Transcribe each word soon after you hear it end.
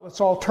Let's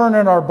all turn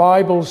in our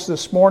Bibles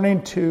this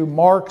morning to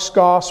Mark's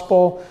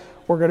Gospel.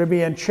 We're going to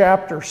be in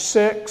chapter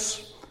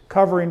 6,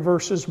 covering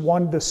verses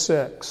 1 to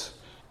 6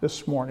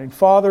 this morning.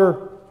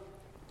 Father,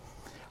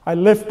 I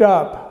lift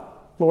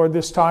up, Lord,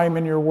 this time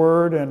in your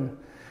word. And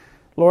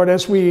Lord,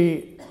 as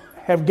we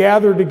have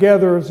gathered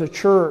together as a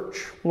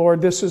church,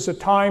 Lord, this is a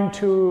time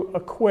to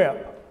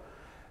equip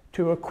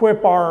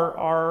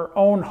our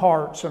own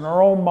hearts and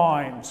our own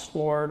minds,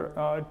 Lord,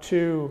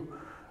 to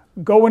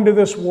go into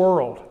this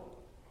world,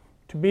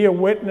 to be a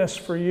witness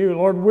for you.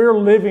 Lord, we're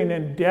living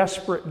in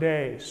desperate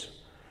days.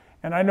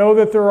 And I know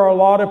that there are a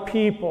lot of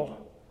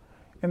people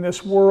in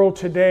this world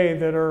today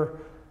that are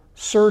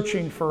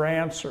searching for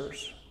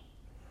answers.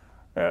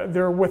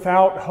 They're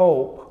without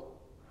hope.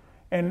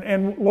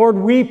 And Lord,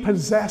 we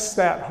possess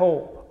that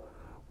hope.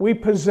 We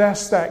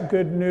possess that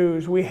good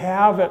news. We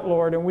have it,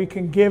 Lord, and we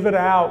can give it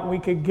out. We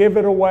can give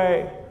it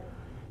away.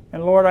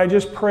 And Lord, I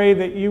just pray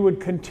that you would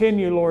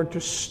continue, Lord,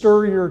 to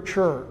stir your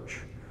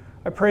church.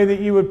 I pray that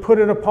you would put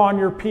it upon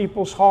your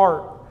people's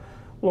heart,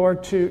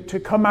 Lord,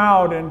 to come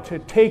out and to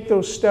take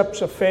those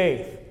steps of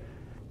faith,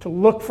 to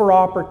look for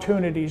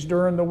opportunities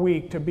during the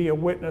week to be a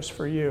witness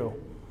for you.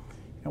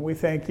 And we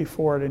thank you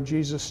for it in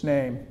Jesus'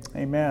 name.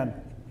 Amen.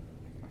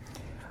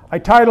 I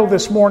titled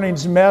this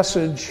morning's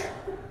message,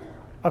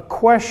 A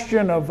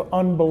Question of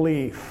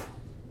Unbelief.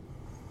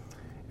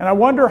 And I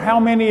wonder how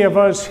many of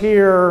us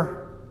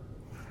here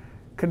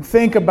can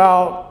think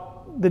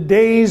about the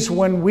days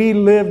when we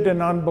lived in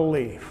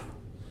unbelief.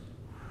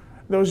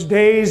 Those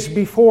days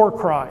before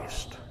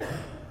Christ.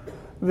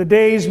 The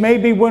days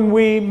maybe when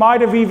we might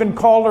have even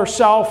called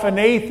ourselves an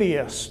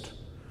atheist.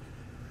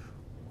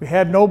 We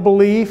had no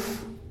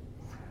belief.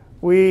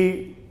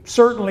 We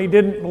certainly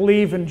didn't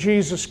believe in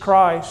Jesus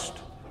Christ.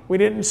 We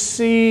didn't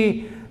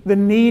see the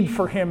need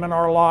for Him in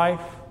our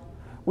life.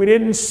 We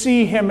didn't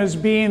see Him as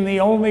being the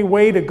only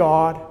way to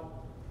God.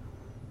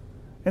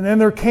 And then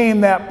there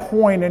came that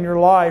point in your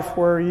life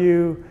where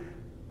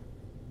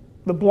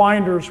the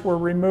blinders were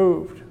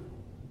removed.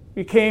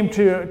 You came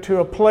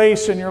to a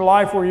place in your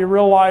life where you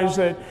realized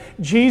that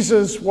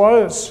Jesus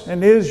was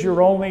and is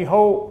your only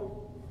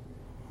hope.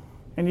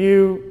 And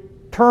you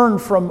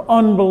turned from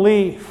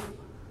unbelief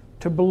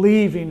to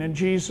believing in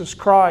Jesus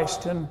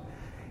Christ.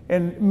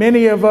 And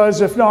many of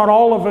us, if not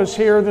all of us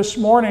here this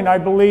morning, I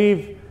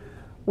believe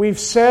we've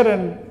said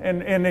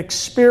and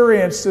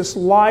experienced this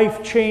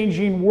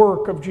life-changing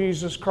work of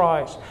Jesus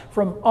Christ.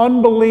 From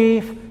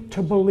unbelief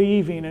to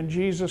believing in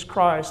Jesus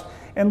Christ.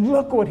 And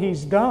look what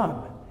He's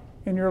done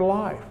in your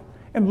life.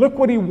 And look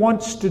what He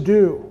wants to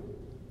do.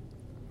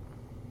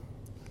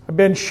 I've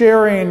been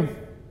sharing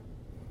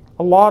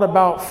a lot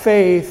about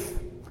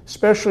faith,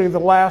 especially the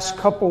last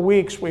couple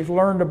weeks. We've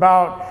learned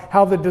about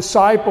how the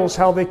disciples,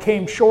 how they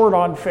came short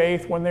on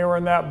faith when they were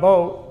in that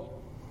boat.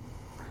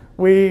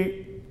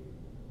 We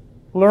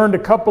learned a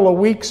couple of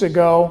weeks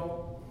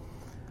ago,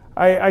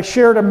 I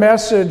shared a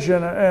message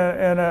and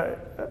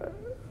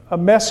a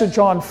message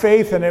on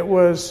faith, and it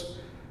was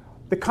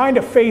the kind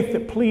of faith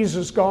that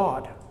pleases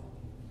God.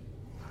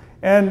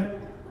 And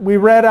we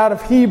read out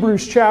of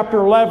Hebrews chapter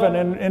 11,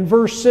 and in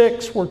verse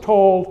 6 we're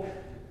told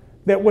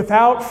that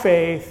without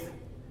faith,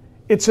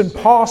 it's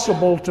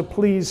impossible to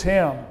please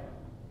Him.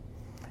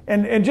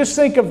 And just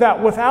think of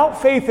that.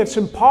 Without faith, it's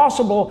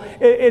impossible.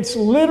 It's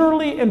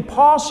literally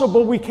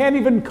impossible. We can't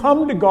even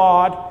come to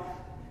God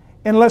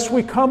unless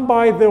we come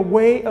by the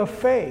way of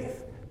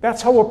faith.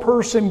 That's how a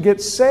person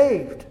gets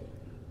saved.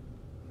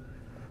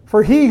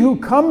 For he who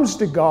comes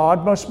to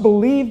God must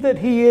believe that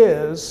He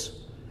is,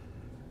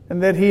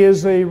 and that He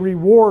is a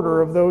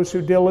rewarder of those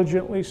who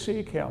diligently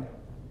seek Him.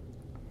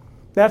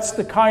 That's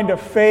the kind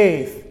of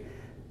faith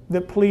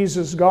that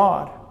pleases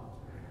God.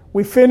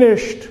 We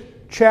finished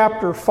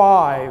chapter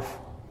 5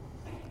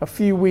 a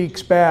few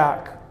weeks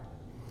back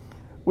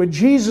with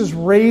Jesus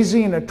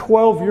raising a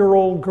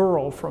 12-year-old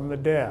girl from the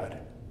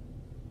dead.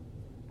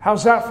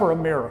 How's that for a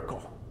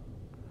miracle?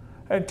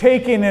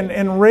 Taking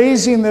and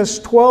raising this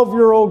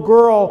 12-year-old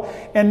girl,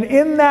 and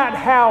in that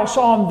house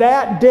on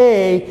that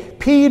day,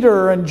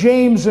 Peter and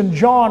James and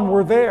John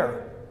were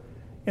there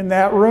in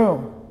that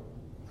room.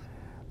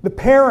 The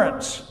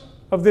parents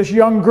of this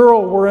young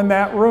girl were in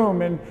that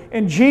room,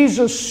 and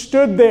Jesus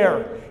stood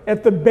there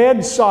at the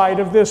bedside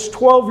of this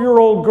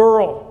 12-year-old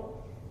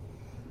girl.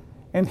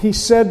 And He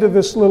said to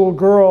this little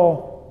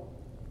girl,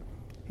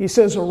 He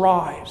says,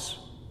 "Arise."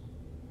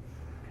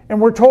 And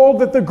we're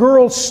told that the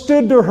girl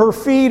stood to her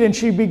feet and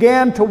she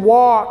began to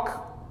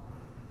walk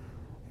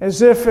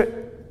as if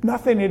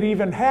nothing had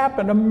even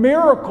happened. A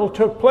miracle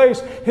took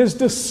place. His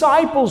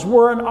disciples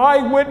were an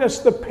eyewitness.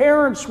 The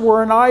parents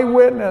were an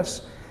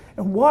eyewitness.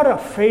 And what a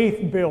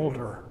faith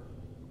builder.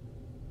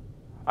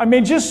 I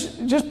mean,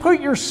 just put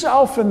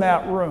yourself in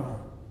that room.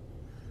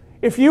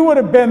 If you would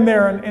have been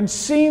there and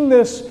seen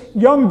this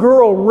young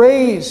girl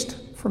raised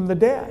from the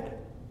dead.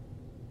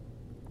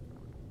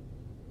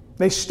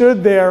 They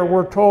stood there,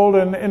 we're told,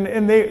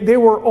 and they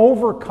were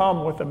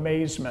overcome with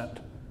amazement.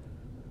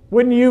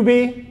 Wouldn't you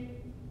be?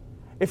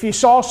 If you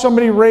saw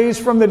somebody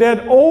raised from the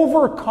dead,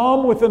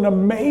 overcome with an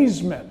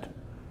amazement.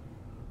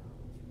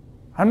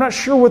 I'm not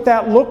sure what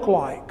that looked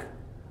like.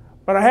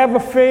 But I have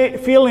a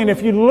feeling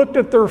if you looked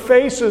at their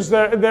faces,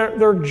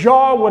 their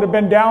jaw would have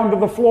been down to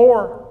the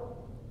floor.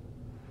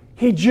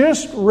 He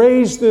just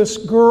raised this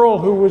girl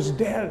who was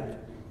dead.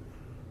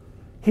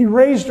 He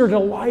raised her to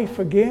life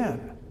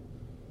again.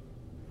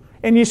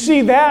 And you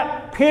see,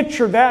 that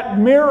picture, that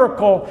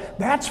miracle,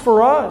 that's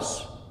for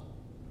us.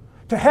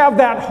 To have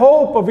that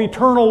hope of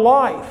eternal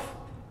life.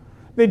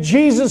 That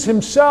Jesus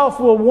Himself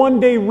will one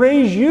day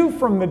raise you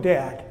from the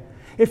dead.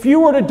 If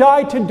you were to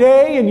die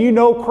today and you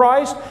know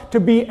Christ, to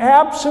be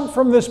absent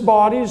from this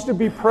body is to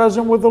be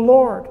present with the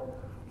Lord.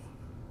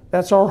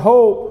 That's our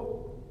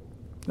hope.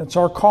 That's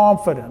our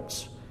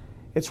confidence.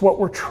 It's what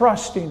we're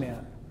trusting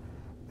in.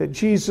 That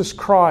Jesus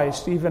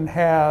Christ even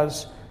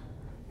has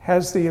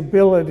the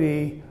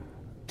ability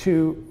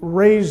to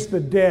raise the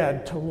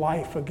dead to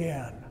life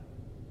again.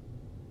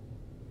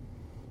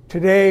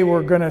 Today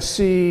we're going to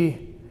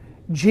see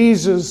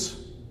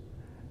Jesus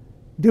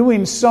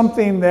doing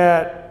something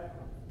that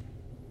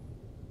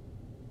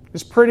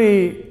is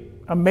pretty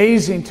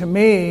amazing to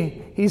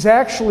me. He's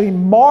actually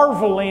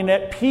marveling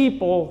at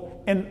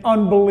people in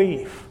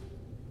unbelief.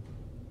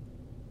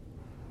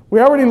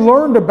 We already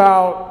learned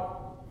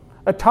about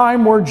a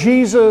time where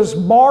Jesus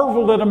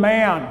marveled at a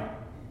man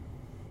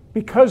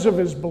because of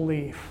his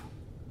belief,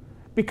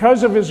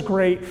 because of his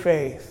great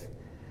faith.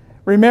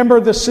 Remember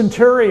the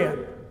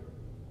centurion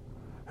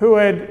who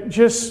had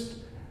just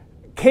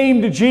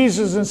came to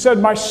Jesus and said,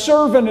 "My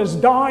servant is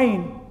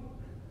dying.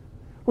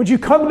 Would you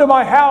come to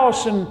my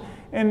house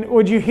and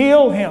would you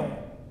heal him?"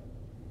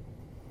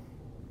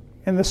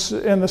 And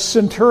the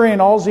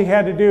centurion, all he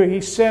had to do, he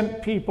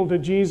sent people to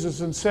Jesus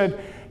and said,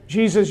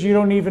 "Jesus, you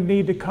don't even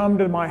need to come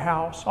to my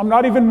house. I'm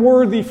not even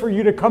worthy for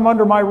you to come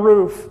under my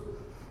roof.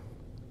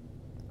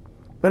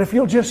 But if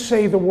you'll just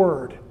say the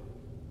word,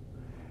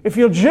 if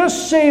you'll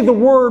just say the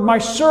word, my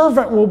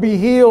servant will be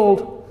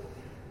healed."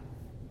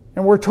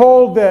 And we're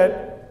told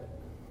that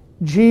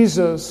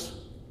Jesus,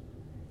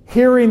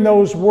 hearing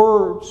those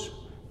words,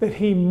 that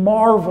he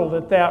marveled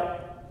at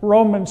that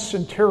Roman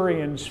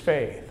centurion's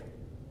faith.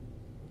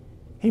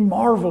 He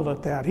marveled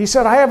at that. He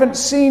said, "I haven't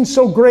seen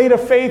so great a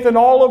faith in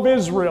all of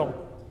Israel."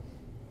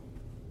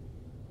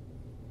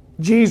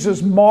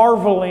 Jesus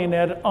marveling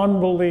at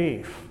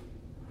unbelief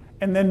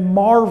and then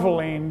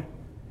marveling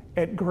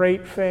at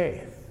great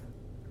faith.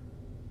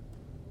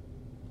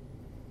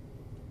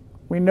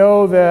 We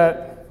know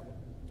that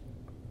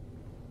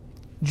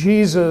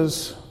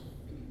Jesus,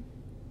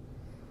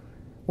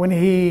 when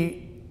he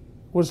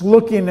was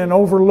looking and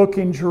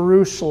overlooking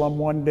Jerusalem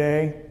one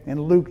day in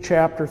Luke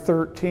chapter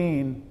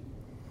 13,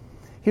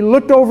 he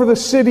looked over the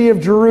city of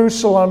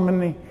Jerusalem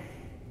and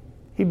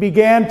he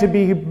began to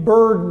be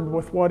burdened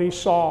with what he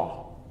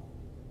saw.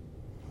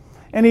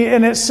 And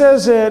it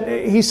says that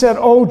he said,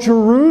 "Oh,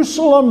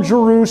 Jerusalem,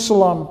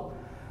 Jerusalem."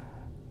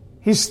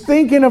 He's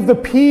thinking of the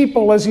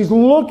people as he's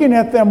looking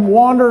at them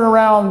wandering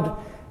around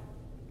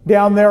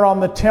down there on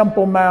the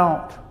Temple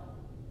Mount.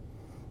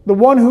 The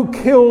one who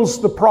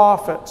kills the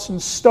prophets and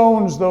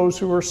stones those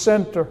who are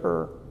sent to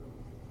her.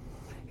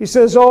 He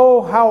says,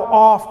 "Oh, how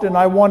often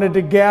I wanted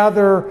to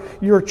gather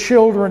your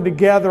children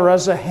together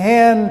as a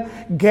hen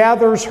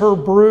gathers her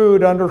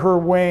brood under her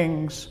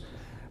wings."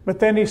 But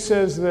then he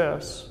says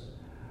this,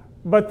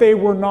 "But they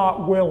were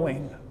not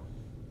willing."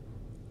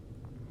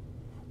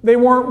 They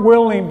weren't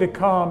willing to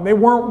come. They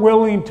weren't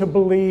willing to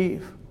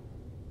believe.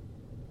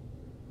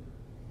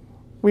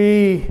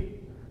 We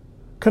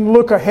can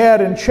look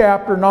ahead in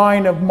chapter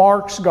 9 of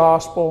Mark's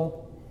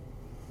Gospel,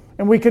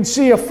 and we can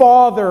see a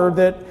father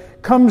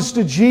that comes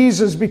to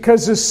Jesus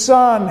because his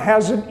son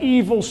has an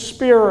evil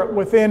spirit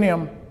within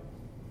him.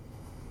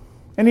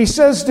 And he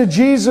says to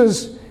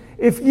Jesus,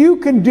 "If you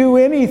can do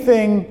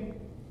anything,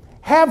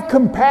 have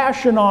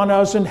compassion on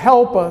us and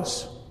help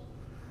us."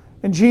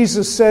 And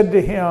Jesus said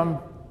to him,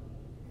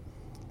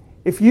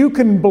 "If you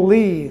can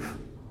believe,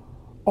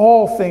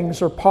 all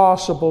things are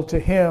possible to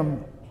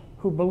him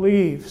who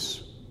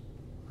believes."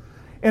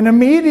 And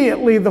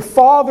immediately the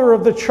father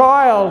of the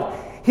child,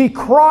 he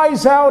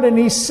cries out and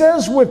he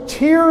says with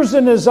tears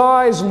in his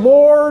eyes,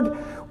 "Lord,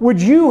 would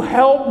you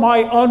help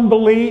my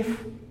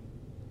unbelief?"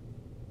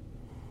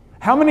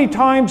 How many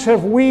times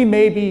have we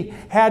maybe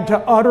had to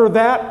utter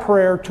that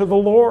prayer to the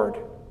Lord?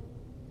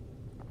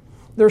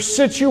 There's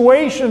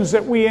situations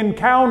that we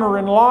encounter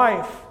in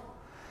life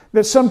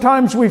that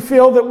sometimes we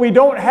feel that we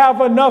don't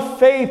have enough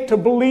faith to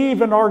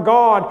believe in our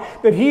God,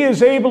 that He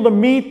is able to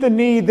meet the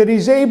need, that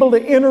He's able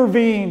to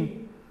intervene.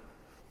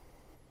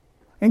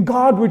 And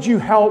God, would you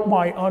help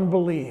my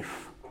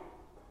unbelief?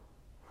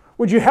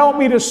 Would you help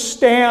me to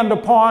stand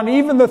upon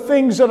even the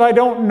things that I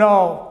don't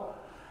know?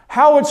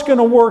 How it's going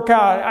to work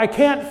out. I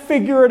can't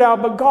figure it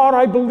out, but God,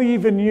 I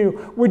believe in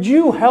you. Would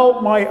you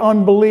help my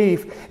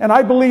unbelief? And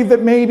I believe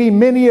that maybe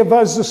many of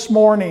us this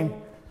morning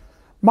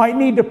might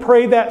need to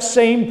pray that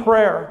same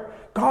prayer.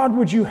 God,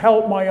 would you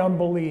help my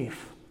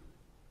unbelief?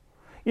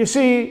 You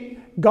see,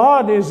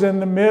 God is in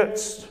the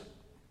midst,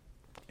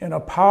 in a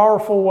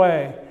powerful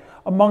way,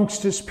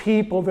 amongst His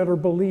people that are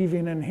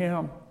believing in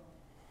Him.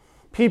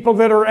 people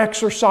that are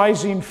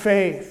exercising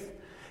faith,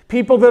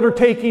 people that are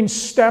taking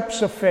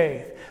steps of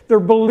faith. They're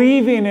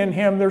believing in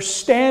Him. They're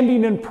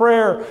standing in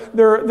prayer.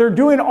 They're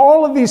doing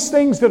all of these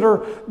things that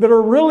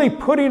are really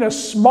putting a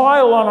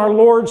smile on our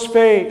Lord's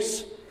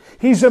face.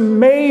 He's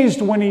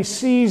amazed when He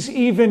sees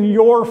even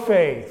your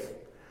faith,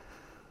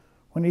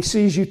 when He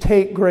sees you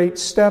take great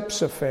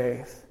steps of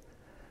faith.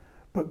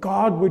 But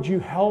God, would you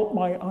help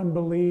my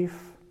unbelief?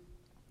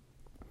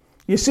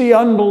 You see,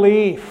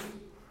 unbelief,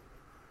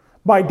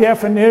 by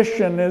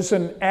definition, is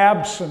an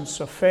absence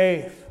of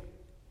faith.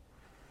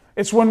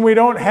 It's when we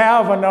don't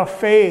have enough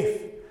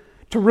faith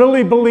to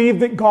really believe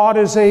that God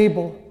is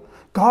able.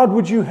 God,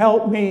 would you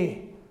help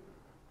me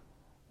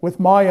with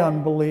my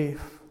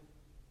unbelief?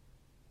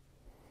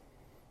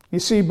 You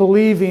see,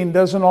 believing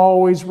doesn't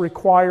always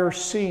require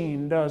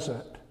seeing, does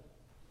it?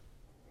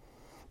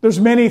 There's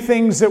many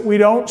things that we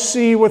don't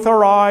see with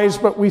our eyes,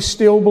 but we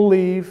still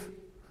believe.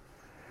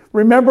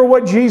 Remember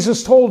what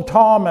Jesus told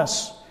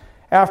Thomas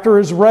after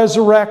His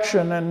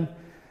resurrection, and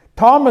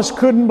Thomas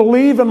couldn't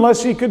believe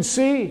unless he could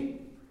see.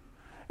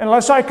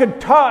 Unless I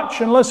could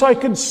touch, unless I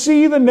could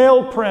see the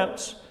nail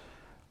prints.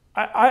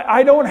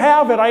 I don't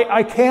have it.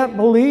 I can't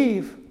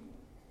believe.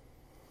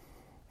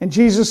 And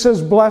Jesus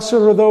says, blessed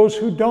are those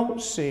who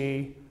don't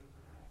see,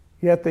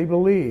 yet they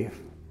believe.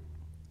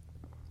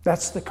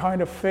 That's the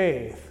kind of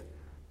faith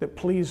that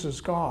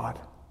pleases God.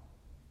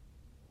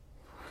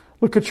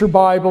 Look at your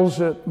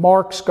Bibles at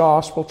Mark's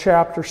Gospel,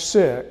 chapter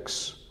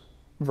 6,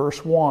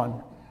 verse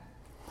 1.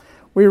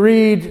 We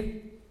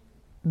read,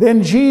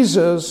 then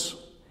Jesus,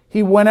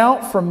 He went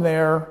out from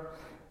there,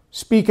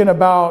 speaking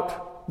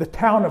about the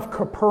town of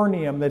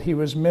Capernaum that He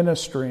was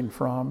ministering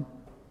from.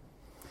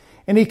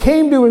 And He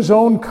came to His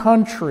own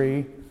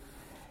country,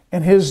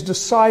 and His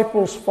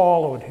disciples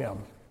followed Him.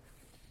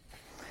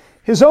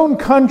 His own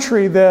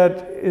country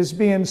that is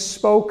being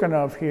spoken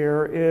of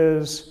here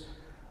is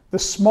the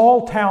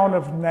small town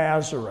of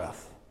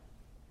Nazareth.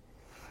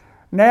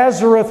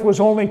 Nazareth was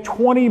only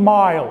 20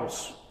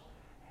 miles.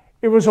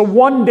 It was a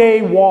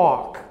one-day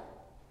walk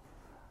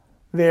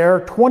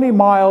there, 20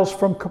 miles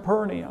from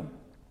Capernaum.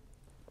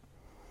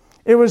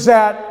 It was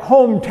that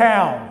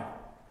hometown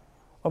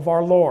of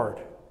our Lord.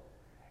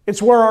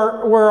 It's where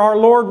our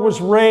Lord was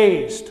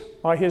raised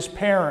by His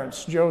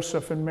parents,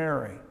 Joseph and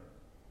Mary.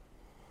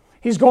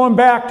 He's going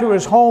back to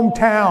His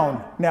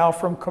hometown now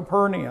from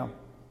Capernaum.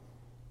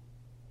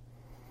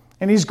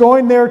 And He's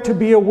going there to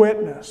be a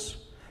witness.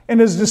 And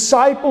His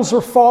disciples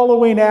are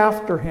following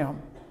after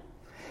Him.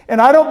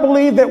 And I don't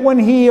believe that when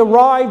He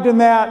arrived in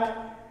that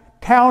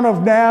town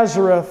of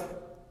Nazareth,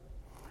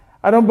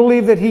 I don't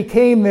believe that He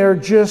came there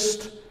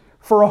just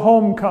for a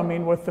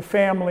homecoming with the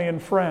family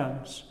and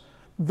friends,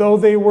 though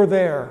they were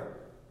there.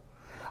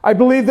 I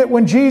believe that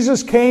when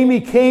Jesus came, He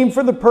came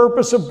for the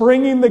purpose of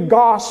bringing the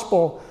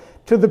gospel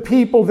to the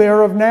people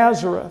there of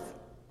Nazareth.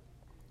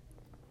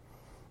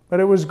 But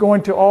it was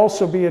going to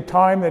also be a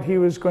time that He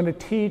was going to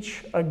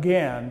teach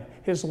again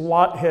His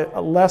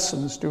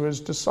lessons to His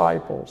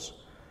disciples.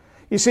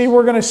 You see,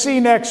 we're going to see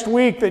next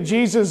week that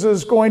Jesus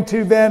is going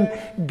to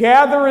then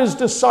gather His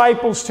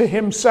disciples to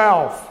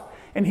Himself,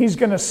 and He's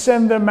going to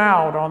send them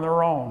out on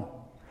their own.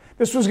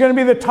 This was going to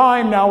be the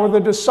time now where the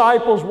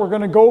disciples were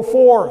going to go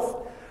forth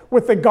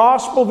with the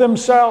gospel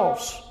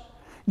themselves.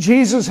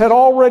 Jesus had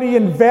already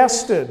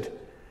invested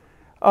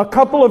a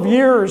couple of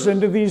years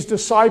into these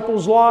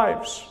disciples'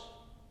 lives.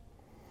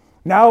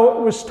 Now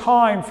it was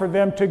time for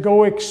them to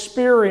go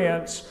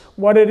experience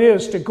what it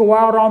is to go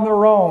out on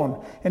their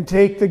own and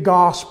take the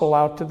gospel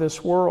out to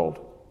this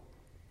world.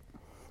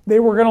 They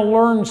were going to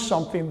learn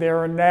something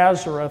there in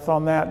Nazareth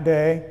on that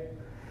day.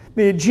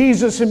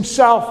 Jesus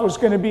Himself was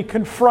going to be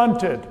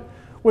confronted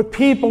with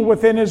people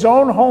within His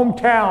own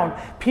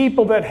hometown,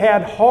 people that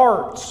had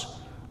hearts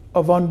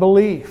of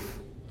unbelief.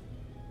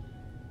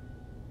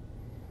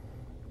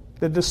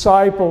 The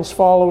disciples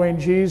following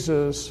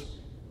Jesus,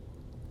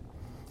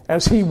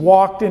 as He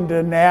walked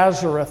into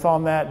Nazareth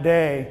on that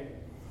day,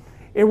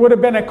 it would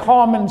have been a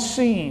common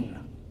scene.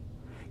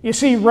 You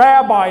see,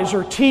 rabbis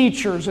or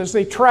teachers, as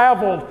they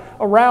traveled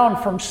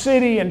around from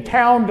city and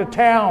town to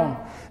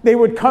town, they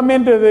would come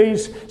into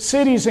these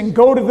cities and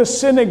go to the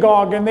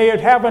synagogue, and they would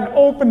have an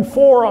open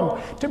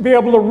forum to be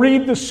able to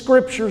read the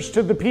scriptures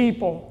to the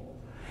people.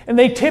 And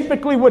they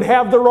typically would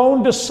have their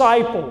own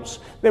disciples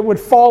that would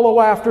follow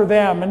after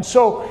them. And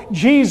so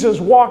Jesus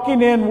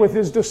walking in with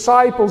His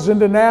disciples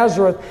into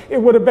Nazareth,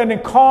 it would have been a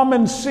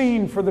common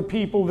scene for the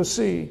people to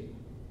see.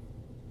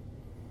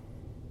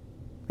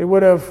 They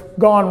would have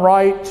gone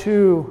right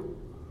to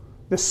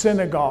the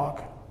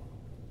synagogue,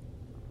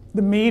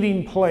 the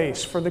meeting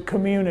place for the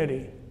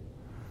community,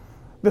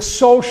 the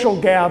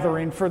social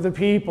gathering for the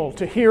people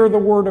to hear the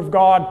Word of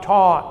God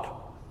taught.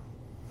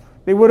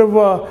 They would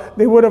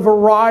have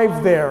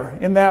arrived there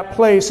in that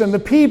place, and the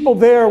people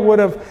there would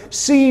have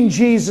seen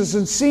Jesus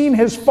and seen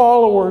His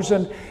followers,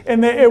 and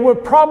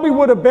it probably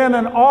would have been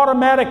an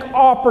automatic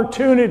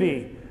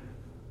opportunity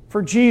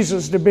for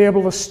Jesus to be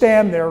able to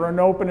stand there and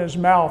open His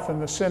mouth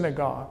in the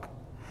synagogue,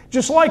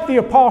 Just like the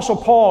Apostle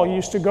Paul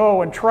used to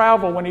go and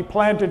travel when he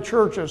planted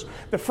churches,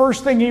 the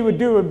first thing he would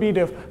do would be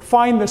to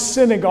find the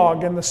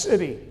synagogue in the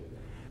city,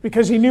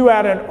 because he knew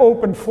how to an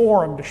open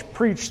forum to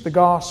preach the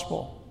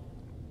gospel.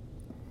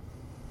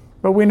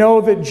 But we know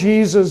that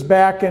Jesus,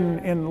 back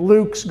in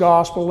Luke's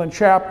gospel in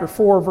chapter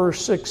 4,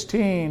 verse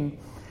 16,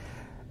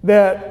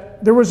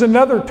 that there was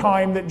another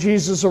time that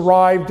Jesus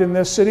arrived in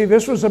this city.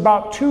 This was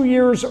about 2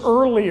 years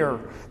earlier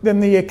than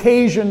the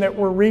occasion that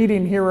we're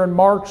reading here in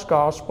Mark's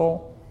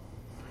gospel.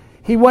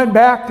 He went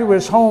back to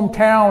his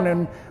hometown,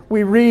 and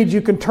we read,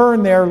 you can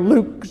turn there,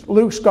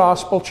 Luke's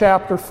gospel,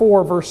 chapter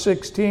 4, verse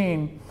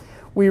 16.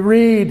 We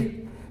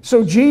read,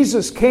 so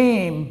Jesus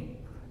came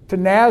to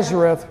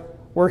Nazareth,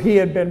 where he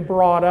had been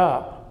brought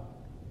up,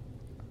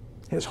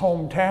 his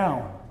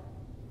hometown,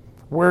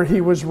 where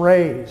he was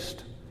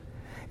raised.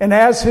 And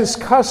as his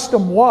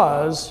custom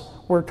was,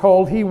 we're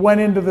told, he went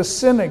into the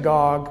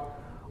synagogue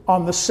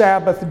on the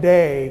Sabbath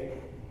day,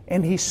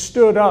 and he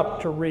stood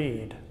up to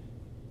read.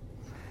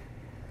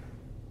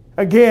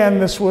 Again,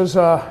 this was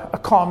a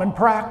common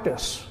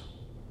practice.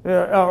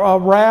 A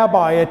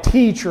rabbi, a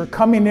teacher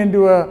coming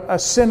into a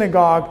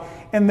synagogue,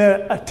 and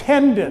the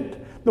attendant,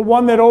 the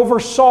one that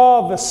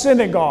oversaw the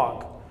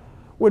synagogue,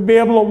 would be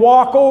able to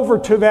walk over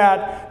to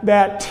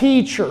that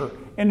teacher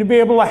and to be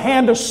able to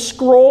hand a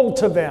scroll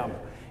to them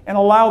and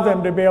allow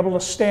them to be able to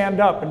stand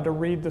up and to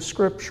read the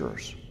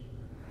scriptures.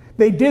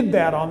 They did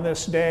that on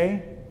this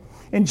day.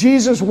 And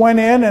Jesus went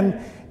in, and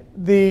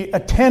the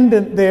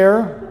attendant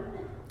there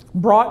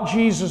brought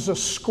Jesus a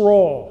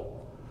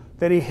scroll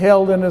that he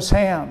held in his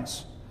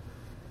hands.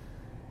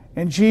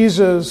 And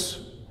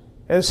Jesus,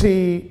 as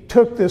he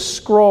took this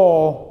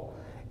scroll,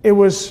 it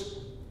was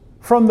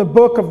from the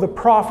book of the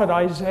prophet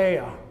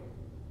Isaiah.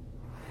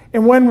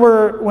 And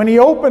when he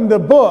opened the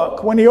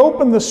book, when he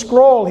opened the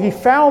scroll, he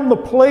found the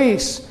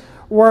place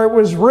where it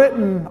was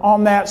written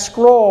on that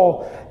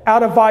scroll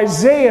out of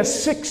Isaiah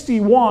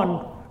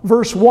 61,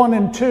 verse 1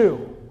 and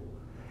 2.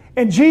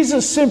 And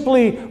Jesus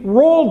simply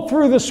rolled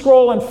through the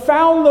scroll and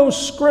found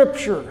those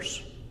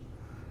scriptures.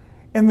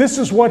 And this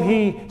is what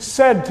he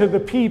said to the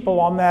people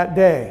on that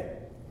day.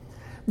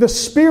 The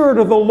Spirit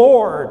of the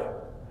Lord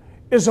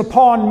is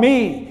upon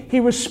me. He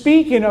was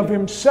speaking of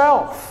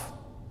himself,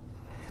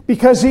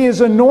 because he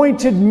has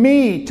anointed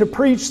me to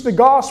preach the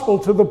gospel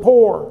to the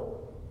poor.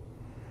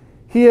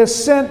 He has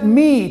sent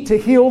me to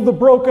heal the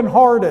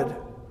brokenhearted,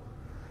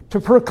 to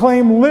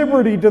proclaim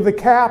liberty to the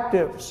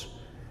captives,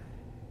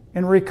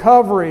 and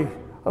recovery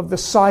of the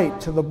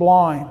sight to the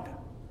blind,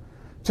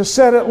 to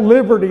set at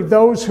liberty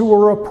those who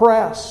were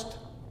oppressed,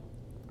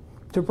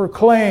 to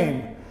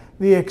proclaim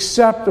the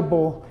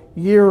acceptable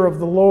year of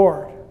the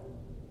Lord.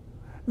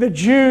 The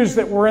Jews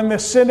that were in the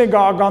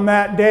synagogue on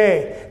that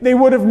day, they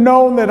would have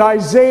known that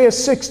Isaiah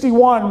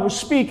 61 was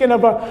speaking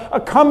of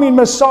a coming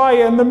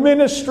Messiah and the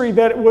ministry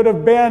that it would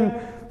have been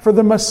for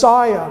the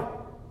Messiah.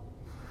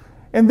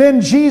 And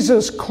then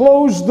Jesus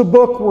closed the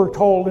book, we're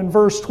told, in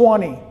verse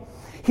 20.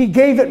 He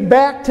gave it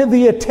back to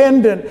the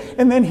attendant,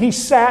 and then he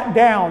sat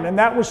down, and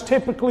that was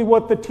typically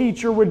what the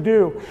teacher would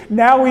do.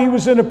 Now he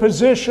was in a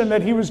position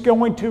that he was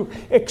going to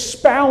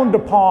expound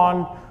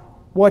upon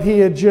what he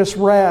had just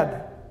read.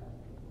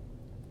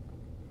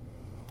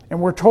 And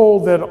we're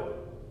told that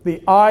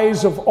the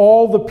eyes of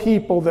all the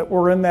people that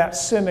were in that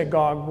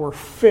synagogue were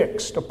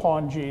fixed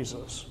upon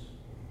Jesus.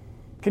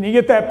 Can you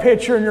get that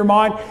picture in your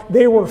mind?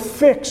 They were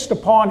fixed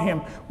upon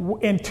him,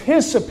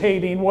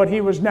 anticipating what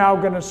he was now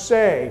going to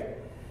say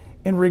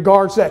in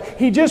regards to that.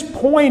 He just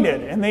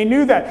pointed, and they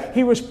knew that.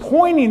 He was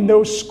pointing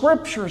those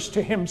scriptures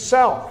to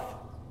himself.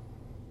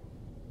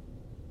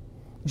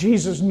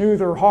 Jesus knew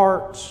their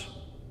hearts.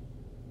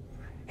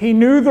 He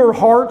knew their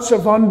hearts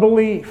of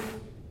unbelief.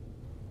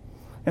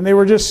 And they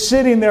were just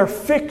sitting there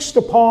fixed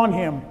upon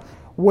him,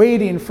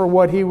 waiting for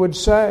what he would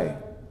say.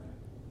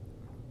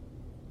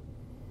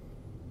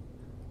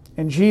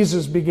 And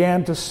Jesus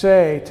began to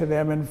say to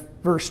them in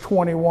verse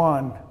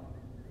 21,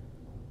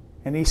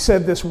 and he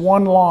said this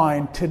one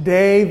line,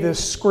 "Today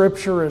this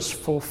scripture is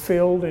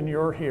fulfilled in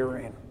your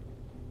hearing."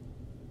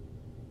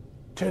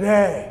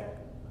 Today,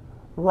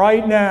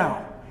 right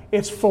now,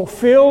 it's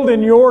fulfilled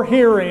in your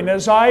hearing.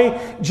 As I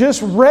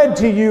just read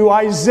to you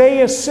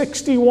Isaiah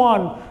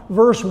 61,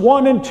 verse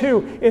 1 and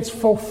 2, it's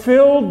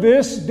fulfilled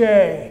this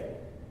day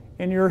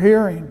in your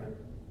hearing.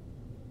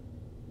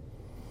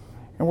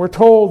 And we're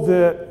told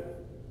that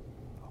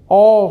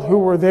all who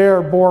were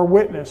there bore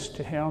witness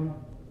to him.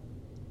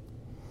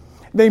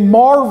 They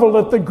marveled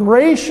at the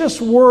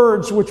gracious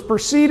words which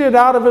proceeded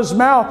out of his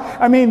mouth.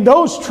 I mean,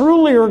 those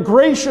truly are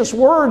gracious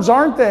words,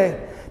 aren't they?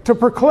 To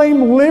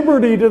proclaim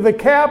liberty to the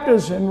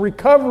captives and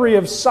recovery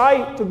of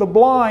sight to the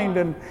blind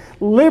and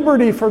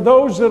liberty for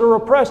those that are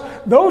oppressed.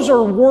 Those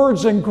are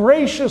words and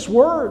gracious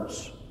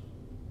words.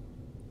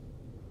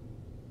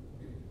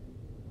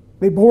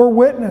 They bore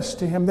witness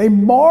to him. They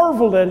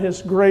marveled at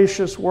his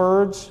gracious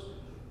words.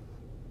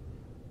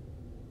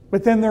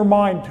 But then their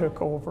mind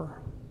took over.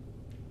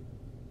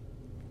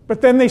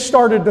 But then they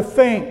started to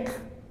think.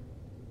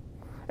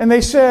 And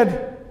they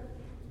said,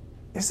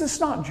 "Is this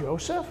not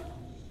Joseph?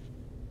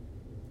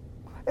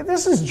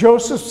 This is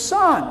Joseph's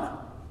son.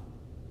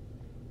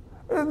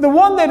 The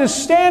one that is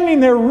standing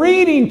there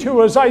reading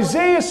to us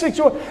Isaiah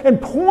 61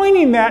 and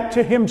pointing that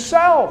to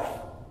himself.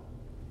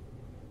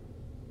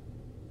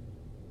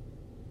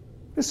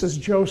 This is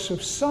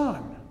Joseph's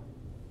son.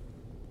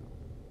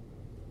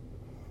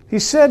 He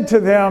said to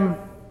them,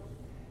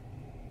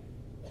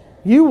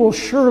 "You will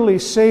surely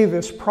say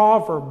this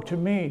proverb to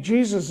me."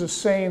 Jesus is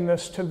saying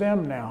this to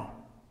them now.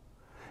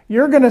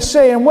 You're going to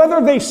say, and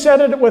whether they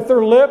said it with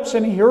their lips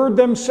and he heard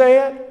them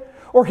say it,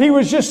 or he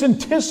was just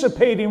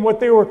anticipating what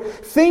they were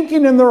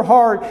thinking in their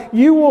heart,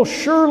 you will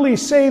surely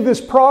say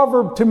this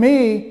proverb to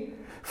me,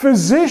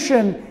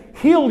 "Physician,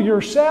 heal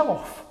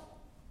yourself."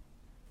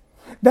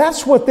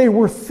 That's what they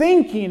were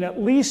thinking,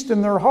 at least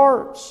in their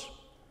hearts.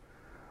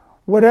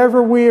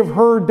 Whatever we have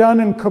heard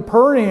done in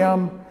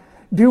Capernaum,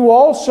 do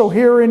also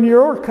here in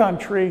your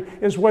country,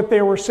 is what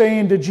they were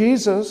saying to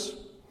Jesus.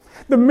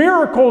 The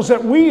miracles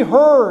that we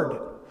heard,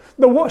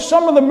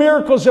 some of the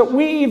miracles that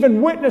we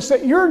even witnessed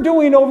that you're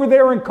doing over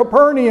there in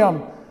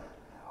Capernaum,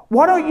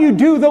 why don't you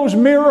do those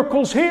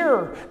miracles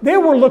here? They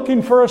were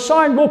looking for a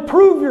sign. Well,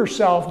 prove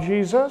yourself,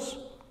 Jesus.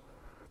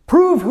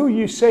 Prove who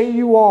you say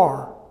you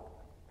are.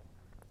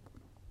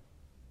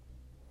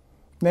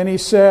 Then he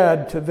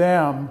said to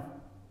them,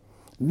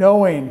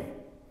 knowing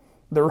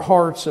their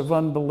hearts of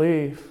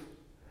unbelief,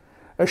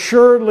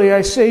 "Assuredly,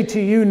 I say to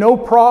you, no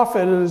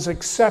prophet is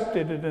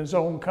accepted in his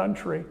own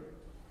country."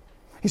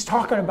 He's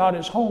talking about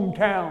his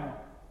hometown.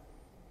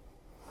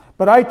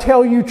 "But I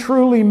tell you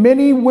truly,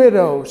 many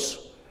widows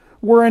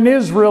were in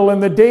Israel in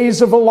the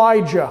days of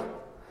Elijah,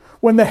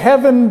 when the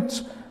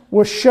heavens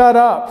was shut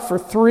up for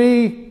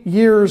 3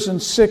 years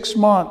and 6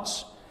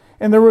 months,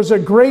 and there was a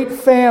great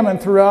famine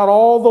throughout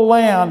all the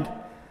land.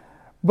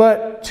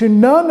 But to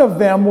none of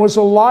them was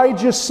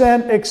Elijah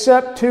sent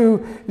except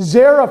to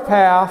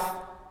Zarephath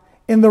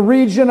in the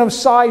region of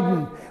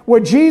Sidon."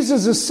 What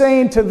Jesus is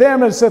saying to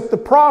them is that the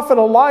prophet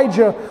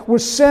Elijah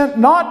was sent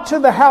not to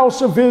the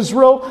house of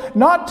Israel,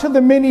 not to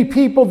the many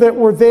people that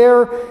were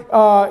there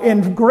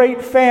in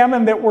great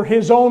famine that were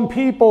his own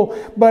people,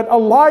 but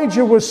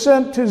Elijah was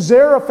sent to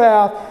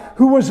Zarephath,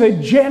 who was a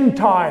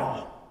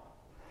Gentile.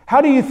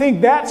 How do you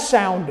think that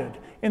sounded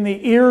in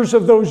the ears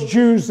of those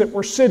Jews that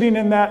were sitting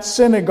in that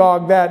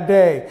synagogue that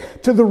day?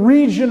 To the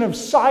region of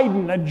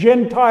Sidon, a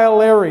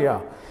Gentile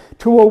area,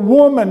 to a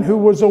woman who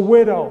was a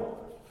widow.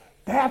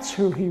 That's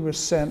who he was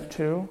sent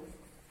to.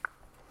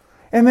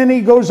 And then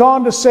he goes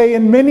on to say,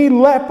 and many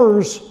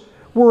lepers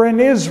were in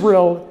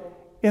Israel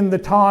in the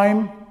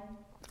time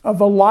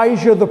of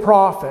Elijah the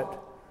prophet,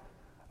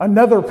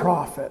 another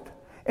prophet.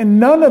 And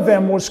none of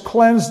them was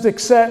cleansed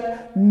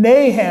except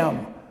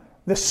Nahum,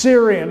 the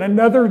Syrian,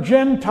 another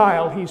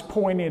Gentile he's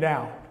pointed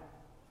out.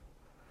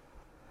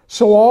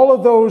 So all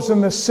of those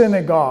in the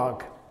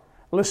synagogue,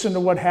 listen to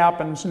what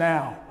happens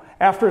now.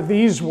 After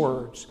these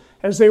words,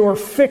 as they were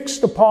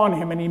fixed upon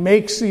him, and he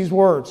makes these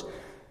words,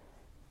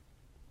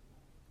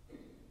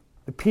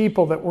 the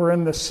people that were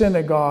in the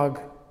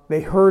synagogue,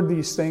 they heard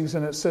these things,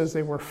 and it says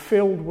they were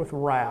filled with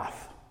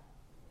wrath.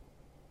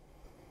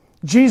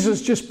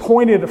 Jesus just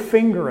pointed a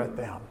finger at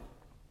them.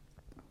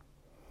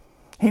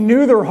 He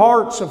knew their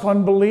hearts of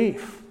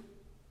unbelief.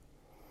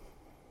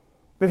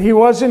 That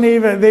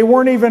they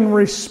weren't even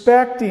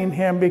respecting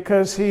him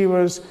because he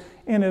was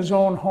in his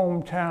own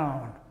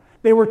hometown.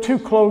 They were too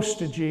close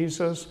to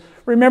Jesus.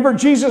 Remember,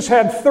 Jesus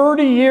had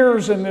 30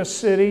 years in this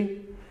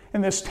city,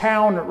 in this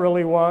town it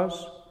really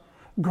was,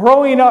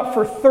 growing up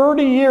for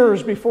 30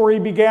 years before he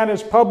began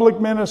his public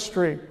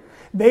ministry.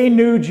 They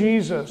knew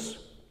Jesus.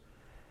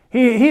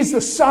 He's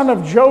the son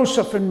of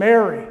Joseph and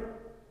Mary.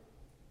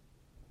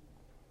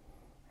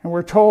 And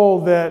we're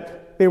told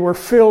that they were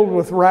filled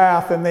with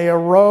wrath, and they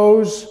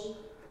arose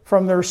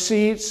from their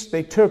seats.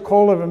 They took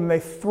hold of him, and they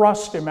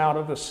thrust him out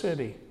of the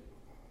city.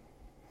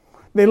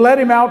 They led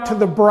him out to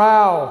the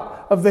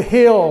brow of the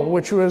hill,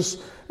 which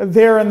was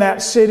there in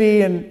that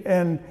city,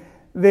 and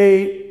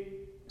they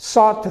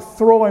sought to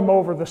throw him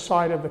over the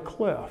side of the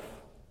cliff.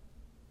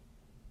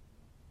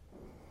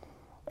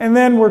 And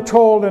then we're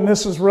told, and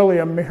this is really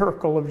a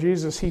miracle of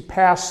Jesus, he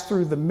passed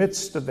through the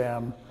midst of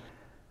them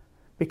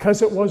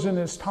because it wasn't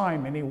his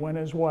time, and he went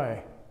his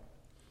way.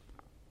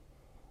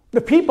 The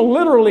people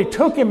literally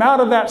took him out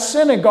of that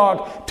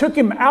synagogue, took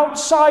him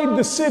outside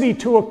the city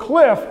to a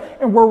cliff,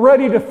 and were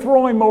ready to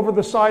throw him over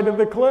the side of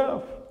the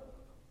cliff.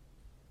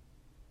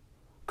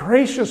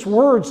 Gracious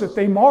words that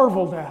they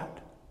marveled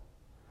at.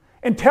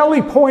 Until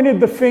he pointed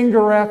the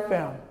finger at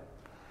them.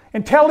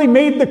 Until he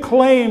made the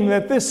claim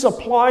that this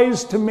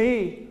applies to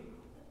me.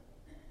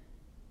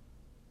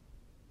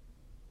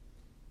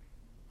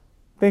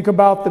 Think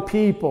about the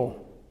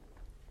people.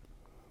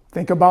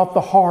 Think about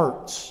the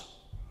hearts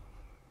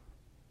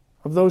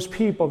of those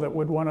people that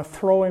would want to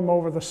throw him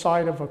over the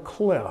side of a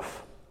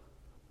cliff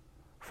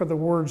for the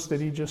words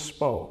that he just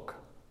spoke.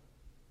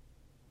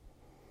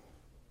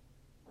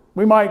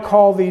 We might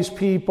call these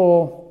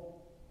people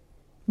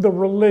the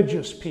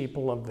religious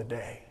people of the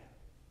day.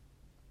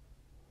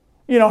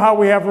 You know how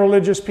we have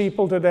religious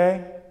people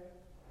today?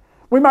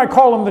 We might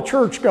call them the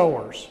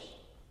churchgoers.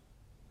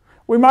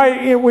 We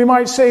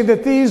might say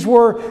that these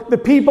were the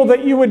people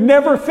that you would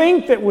never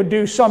think that would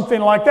do something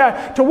like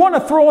that, to want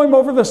to throw him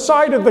over the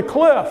side of the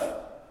cliff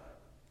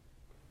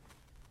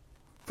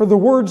for the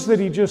words that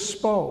he just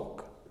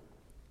spoke.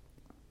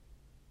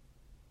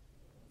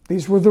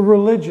 These were the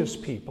religious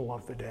people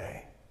of the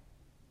day.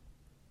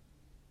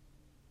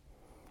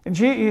 And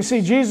you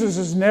see, Jesus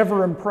is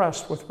never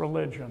impressed with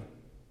religion.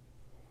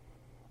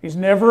 He's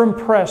never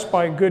impressed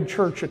by good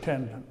church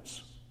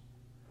attendance.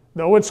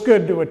 Though it's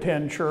good to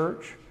attend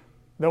church,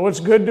 though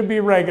it's good to be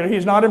regular,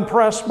 he's not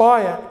impressed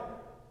by it.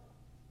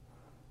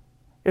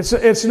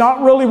 It's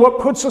not really what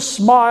puts a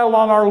smile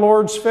on our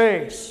Lord's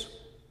face.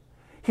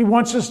 He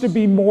wants us to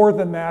be more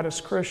than that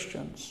as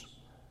Christians.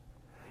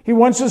 He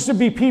wants us to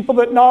be people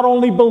that not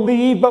only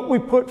believe, but we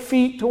put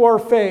feet to our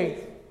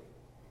faith.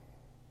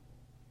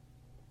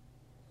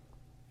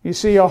 You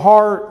see, a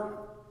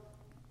heart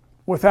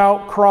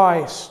without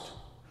Christ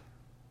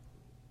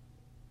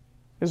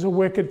is a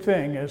wicked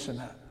thing, isn't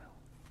it?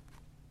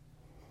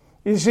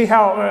 You see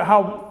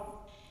how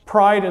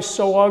pride is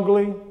so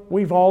ugly?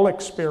 We've all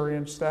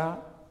experienced that.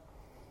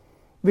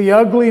 The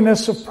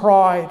ugliness of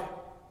pride.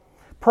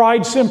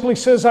 Pride simply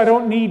says, I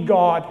don't need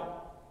God.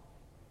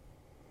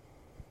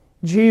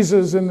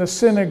 Jesus in the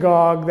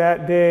synagogue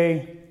that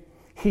day,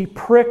 he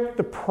pricked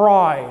the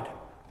pride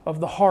of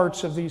the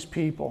hearts of these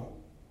people.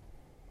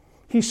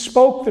 He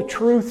spoke the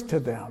truth to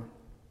them.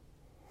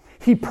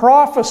 He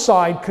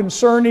prophesied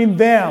concerning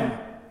them.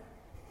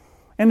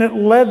 And it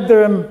led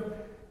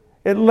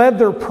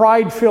their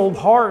pride-filled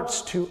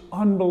hearts to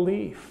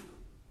unbelief.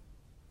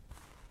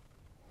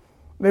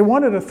 They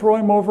wanted to throw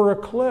him over a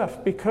cliff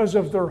because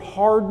of their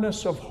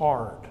hardness of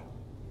heart.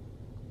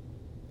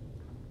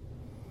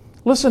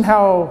 Listen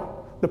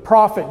how the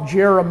prophet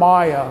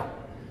Jeremiah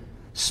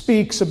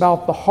speaks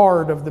about the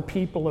heart of the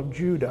people of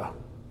Judah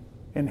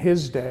in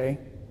his day.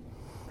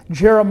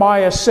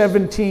 Jeremiah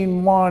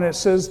 17:1, it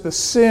says, the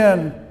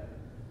sin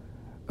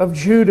of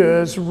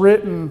Judah is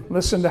written,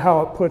 listen to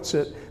how it puts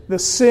it, the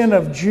sin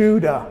of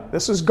Judah,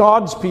 this is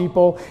God's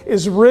people,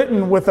 is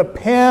written with a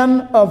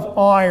pen of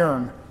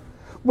iron,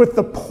 with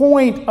the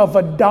point of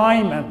a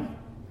diamond.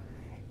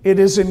 It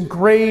is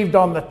engraved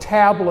on the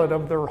tablet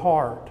of their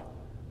heart.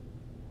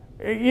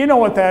 You know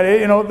what that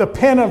is? You know, the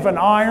pen of an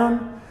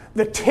iron,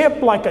 the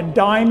tip like a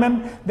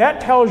diamond, that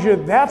tells you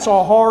that's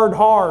a hard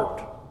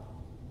heart.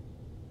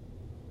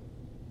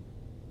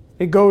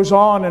 It goes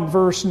on in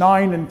verse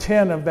 9 and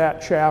 10 of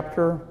that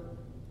chapter,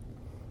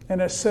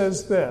 and it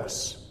says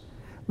this,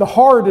 the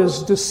heart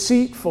is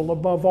deceitful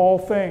above all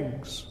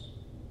things.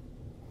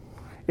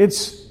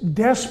 It's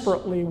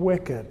desperately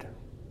wicked,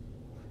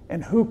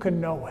 and who can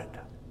know it?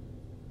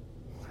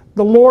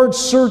 The Lord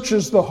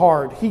searches the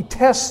heart. He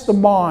tests the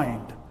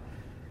mind,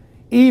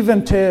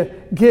 even to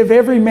give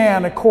every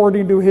man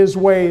according to his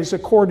ways,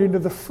 according to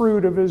the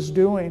fruit of his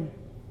doing.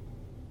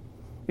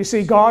 You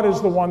see, God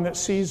is the one that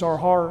sees our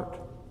heart.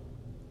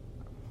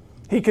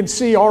 He can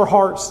see our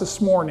hearts this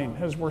morning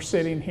as we're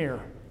sitting here.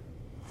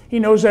 He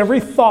knows every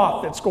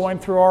thought that's going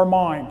through our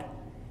mind.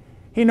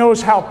 He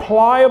knows how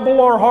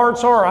pliable our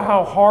hearts are, or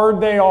how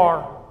hard they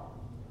are.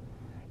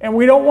 And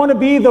we don't want to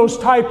be those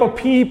type of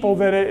people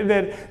that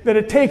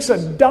it takes a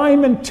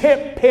diamond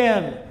tip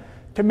pen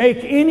to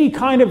make any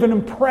kind of an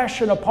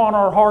impression upon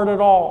our heart at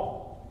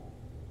all.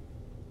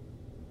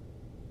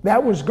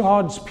 That was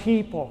God's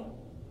people.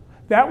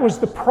 That was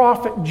the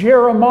prophet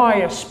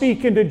Jeremiah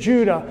speaking to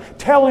Judah,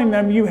 telling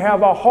them, you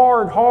have a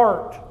hard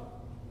heart.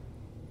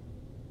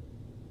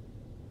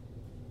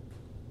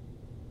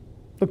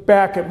 Look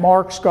back at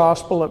Mark's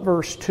Gospel at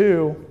verse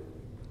 2.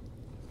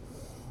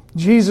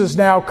 Jesus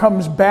now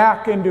comes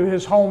back into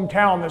his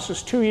hometown. This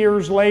is 2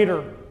 years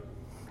later.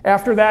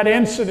 After that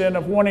incident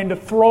of wanting to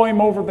throw him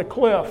over the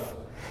cliff,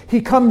 he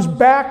comes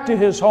back to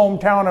his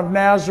hometown of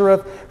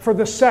Nazareth for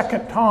the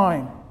second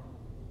time.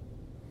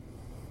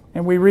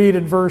 And we read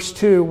in verse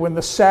 2, when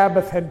the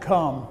Sabbath had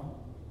come,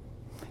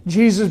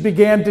 Jesus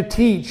began to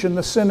teach in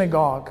the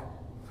synagogue.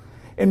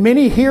 And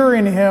many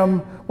hearing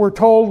him, we're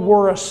told,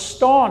 were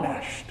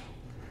astonished,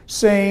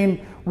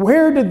 saying,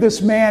 where did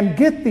this man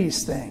get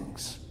these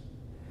things?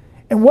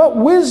 And what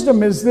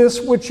wisdom is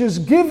this which is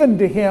given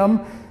to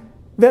him,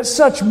 that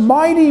such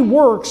mighty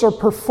works are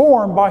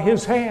performed by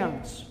his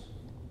hands?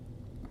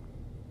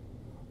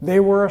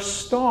 They were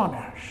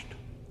astonished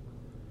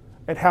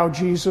at how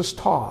Jesus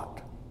taught.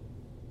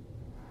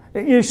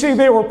 You see,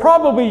 they were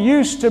probably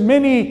used to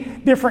many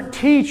different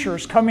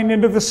teachers coming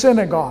into the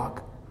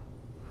synagogue.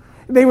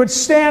 They would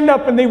stand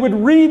up and they would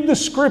read the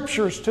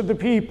scriptures to the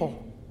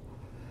people.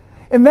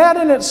 And that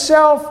in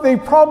itself, they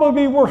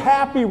probably were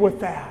happy with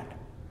that.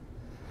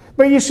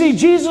 But you see,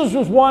 Jesus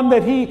was one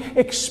that he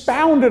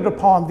expounded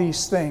upon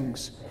these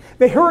things.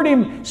 They heard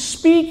him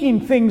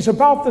speaking things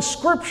about the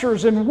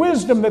scriptures and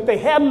wisdom that they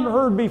hadn't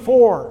heard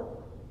before.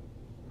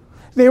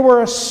 They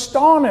were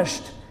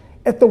astonished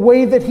at the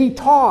way that he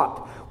taught,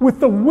 with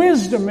the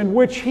wisdom in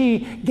which he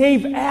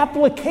gave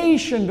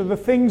application to the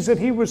things that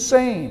he was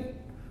saying.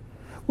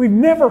 We've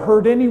never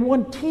heard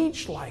anyone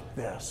teach like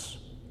this.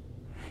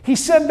 He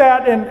said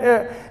that,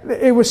 and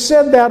it was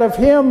said that of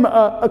him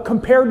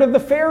compared to the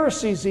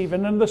Pharisees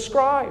even and the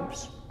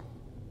scribes.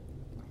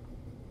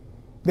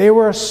 They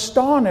were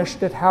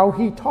astonished at how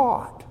he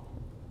taught.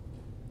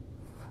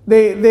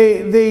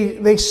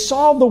 They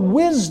saw the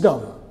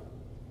wisdom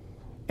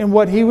in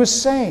what he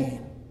was saying.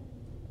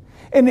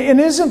 And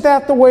isn't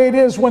that the way it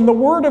is? When the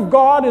Word of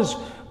God is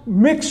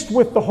mixed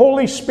with the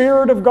Holy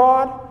Spirit of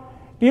God,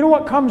 do you know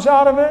what comes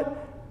out of it?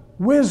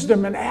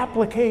 Wisdom and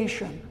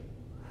application.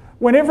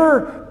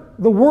 Whenever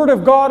the Word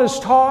of God is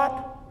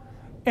taught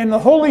and the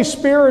Holy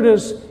Spirit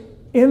is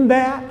in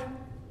that,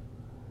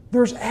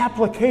 there's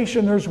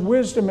application, there's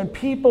wisdom, and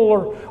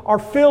people are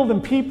filled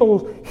and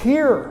people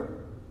hear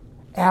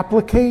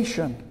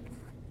application.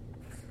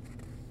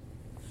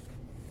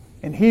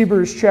 In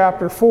Hebrews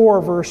chapter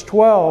 4, verse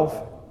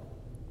 12,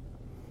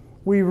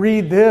 we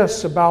read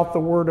this about the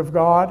Word of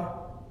God.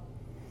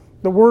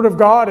 The Word of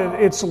God,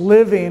 it's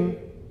living,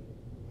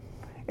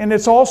 and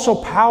it's also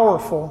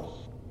powerful.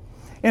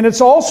 And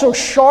it's also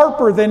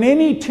sharper than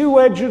any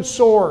two-edged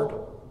sword.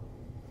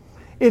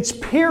 It's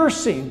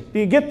piercing. Do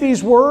you get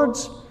these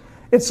words?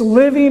 It's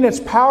living,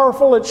 it's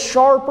powerful, it's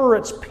sharper,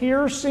 it's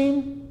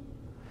piercing.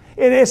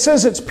 It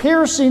says it's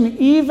piercing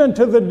even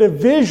to the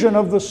division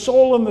of the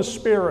soul and the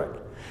spirit.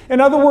 In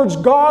other words,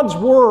 God's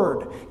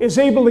Word is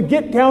able to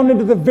get down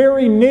into the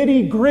very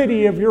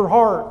nitty-gritty of your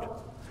heart.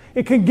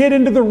 It can get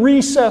into the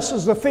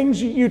recesses, the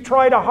things you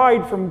try to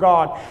hide from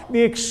God,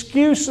 the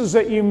excuses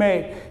that you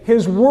make.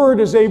 His Word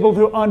is able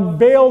to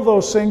unveil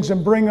those things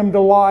and bring them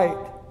to light.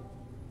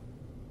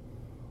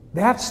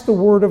 That's the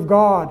Word of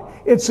God.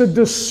 It's a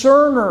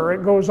discerner,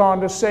 it goes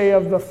on to say,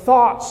 of the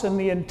thoughts and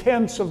the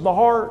intents of the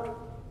heart.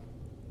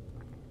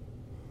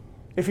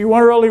 If you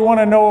really want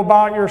to know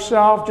about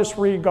yourself, just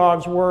read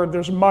God's Word.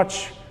 There's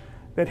much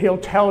that He'll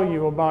tell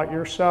you about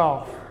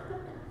yourself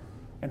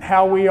and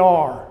how we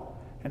are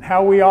and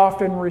how we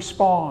often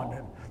respond,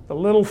 and the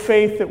little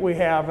faith that we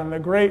have, and the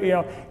great,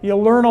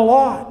 you'll learn a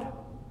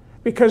lot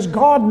because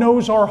God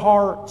knows our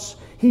hearts.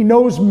 He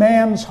knows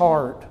man's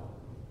heart.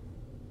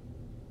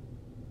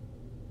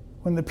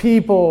 When the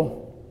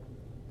people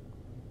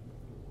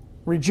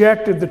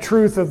rejected the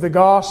truth of the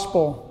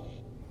gospel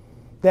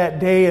that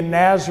day in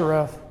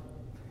Nazareth,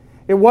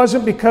 it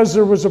wasn't because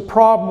there was a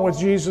problem with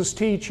Jesus'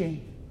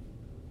 teaching.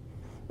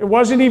 It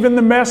wasn't even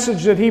the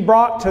message that He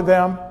brought to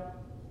them.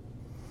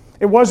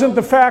 It wasn't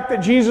the fact that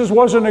Jesus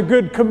wasn't a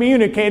good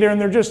communicator and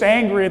they're just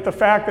angry at the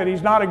fact that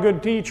He's not a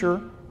good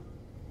teacher.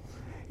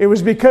 It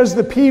was because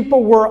the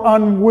people were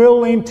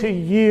unwilling to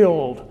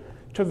yield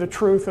to the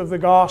truth of the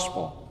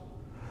gospel.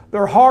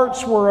 Their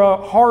hearts were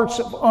hearts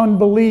of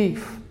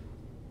unbelief.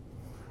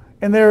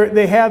 And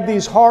they had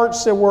these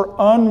hearts that were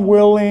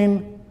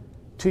unwilling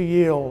to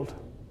yield.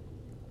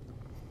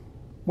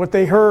 What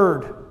they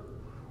heard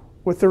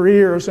with their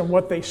ears and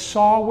what they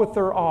saw with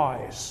their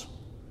eyes,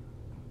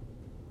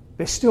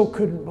 they still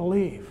couldn't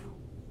believe.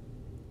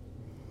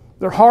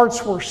 Their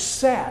hearts were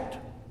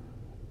set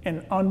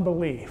in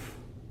unbelief.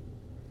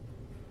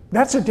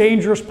 That's a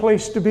dangerous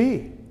place to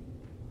be.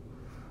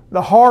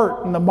 The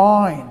heart and the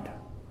mind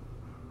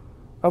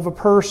of a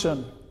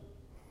person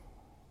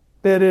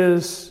that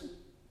is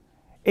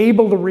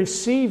able to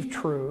receive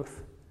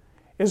truth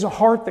is a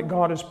heart that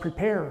God has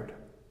prepared.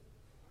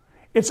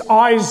 It's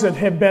eyes that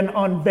have been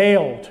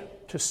unveiled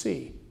to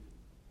see,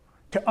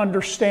 to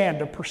understand,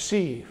 to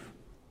perceive.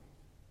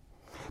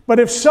 But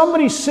if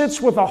somebody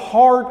sits with a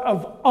heart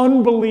of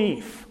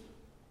unbelief,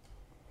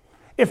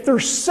 if they're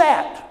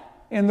set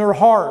in their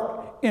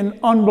heart in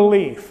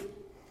unbelief,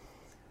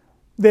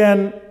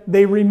 then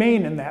they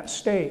remain in that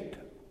state.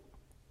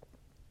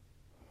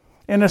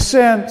 In a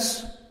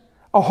sense,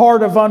 a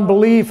heart of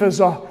unbelief is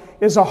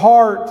a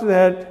heart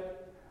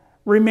that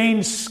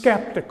remains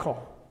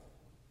skeptical.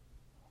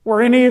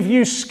 Were any of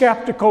you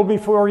skeptical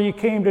before you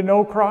came to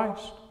know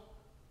Christ?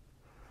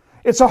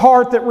 It's a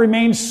heart that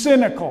remains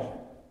cynical.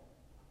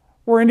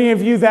 Were any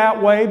of you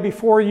that way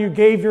before you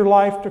gave your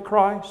life to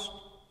Christ?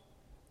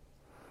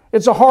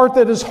 It's a heart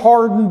that is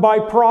hardened by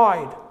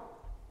pride.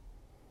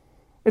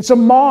 It's a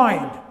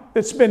mind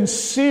that's been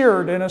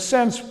seared, in a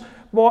sense,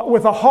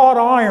 with a hot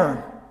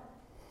iron.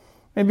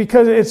 And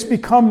because it's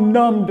become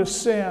numb to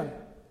sin.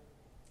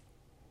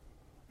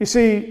 You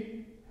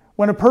see,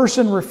 when a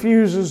person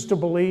refuses to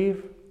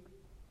believe,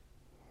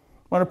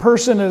 when a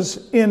person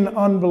is in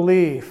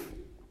unbelief,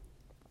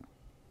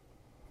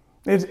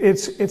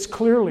 it's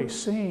clearly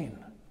seen.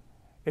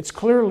 It's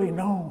clearly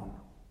known.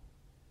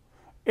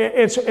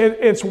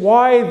 It's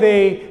why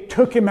they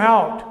took him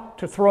out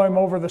to throw him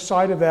over the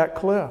side of that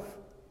cliff.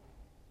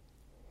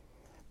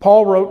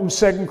 Paul wrote in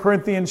 2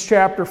 Corinthians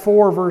chapter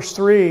 4, verse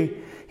 3,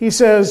 he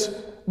says,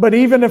 "But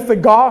even if the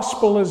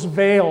gospel is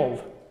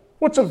veiled,"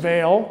 what's a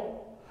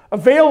veil? A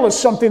veil is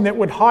something that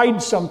would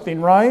hide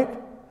something, right?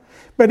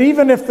 But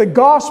even if the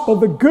gospel,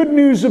 the good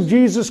news of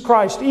Jesus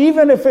Christ,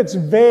 even if it's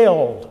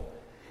veiled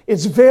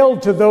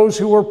to those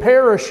who are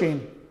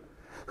perishing,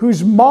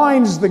 whose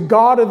minds the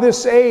God of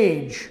this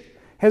age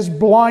has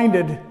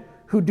blinded,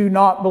 who do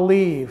not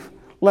believe.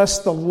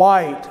 lest the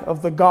light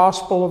of the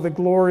gospel of the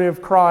glory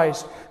of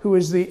Christ, who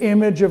is the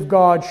image of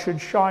God,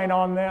 should shine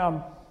on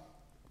them.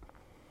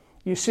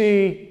 You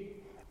see,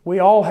 we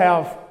all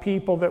have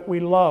people that we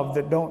love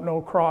that don't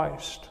know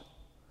Christ.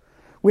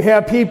 We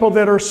have people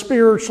that are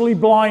spiritually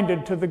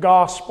blinded to the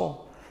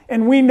gospel,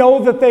 and we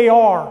know that they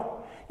are.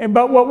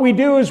 But what we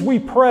do is we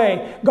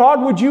pray,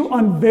 God, would you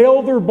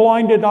unveil their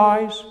blinded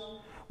eyes?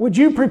 Would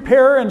you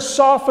prepare and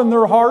soften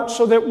their hearts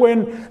so that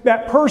when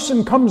that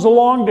person comes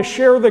along to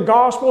share the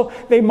gospel,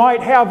 they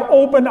might have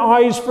open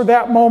eyes for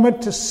that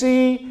moment to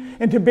see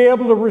and to be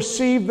able to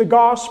receive the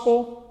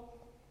gospel?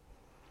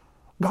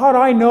 God,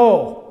 I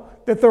know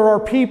that there are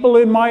people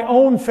in my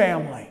own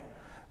family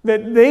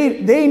that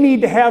they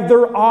need to have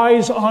their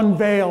eyes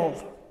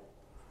unveiled.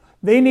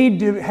 They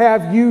need to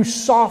have you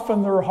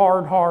soften their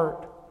hard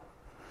heart,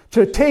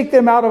 to take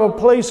them out of a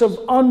place of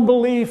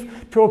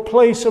unbelief to a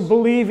place of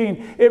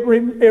believing. It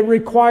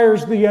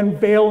requires the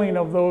unveiling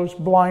of those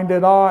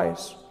blinded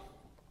eyes.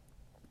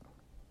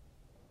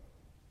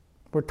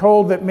 We're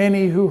told that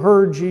many who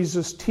heard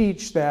Jesus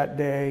teach that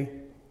day,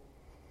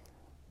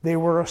 they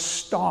were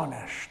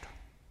astonished.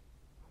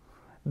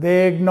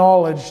 They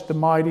acknowledged the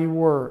mighty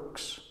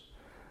works.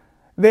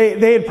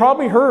 They had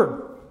probably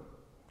heard.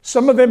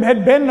 Some of them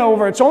had been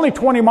over. It's only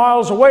 20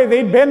 miles away.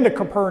 They'd been to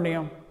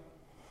Capernaum.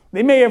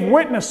 They may have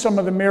witnessed some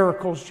of the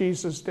miracles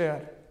Jesus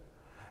did.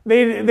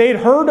 They'd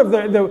heard of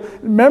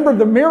remember,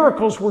 the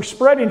miracles were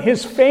spreading.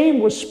 His fame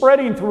was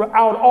spreading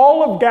throughout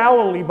all of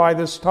Galilee by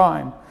this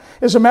time.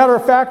 As a matter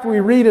of fact, we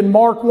read in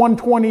Mark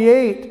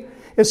 1:28,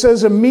 it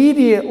says,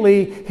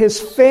 immediately his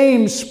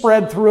fame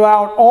spread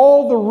throughout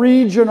all the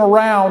region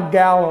around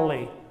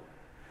Galilee.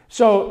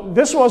 So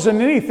this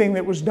wasn't anything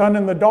that was done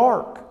in the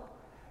dark.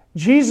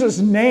 Jesus'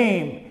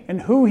 name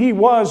and who he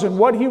was and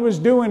what he was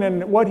doing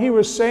and what he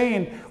was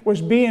saying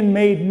was being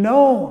made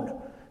known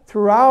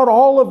throughout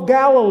all of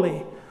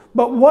Galilee.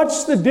 But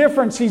what's the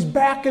difference? He's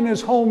back in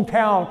his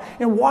hometown.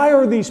 And why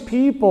are these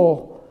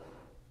people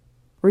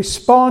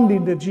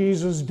responding to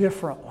Jesus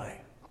differently?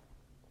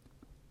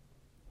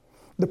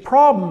 The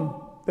problem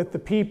that the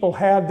people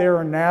had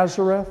there in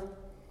Nazareth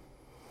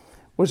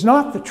was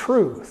not the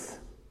truth.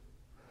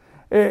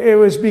 It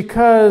was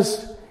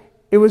because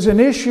it was an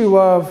issue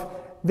of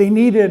they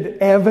needed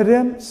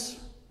evidence.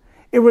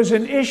 It was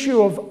an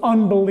issue of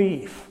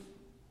unbelief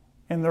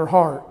in their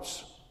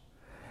hearts.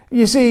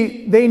 You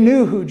see, they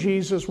knew who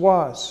Jesus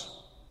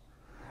was.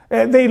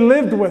 They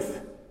lived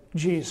with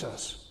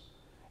Jesus.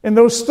 In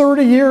those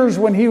 30 years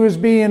when he was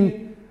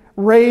being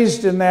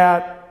raised in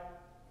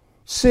that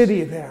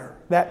city there,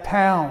 that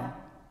town,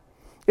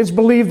 it's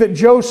believed that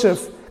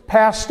Joseph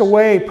passed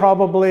away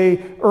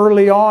probably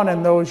early on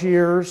in those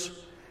years.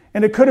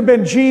 And it could have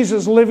been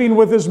Jesus living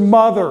with his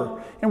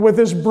mother and with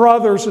his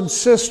brothers and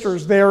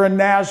sisters there in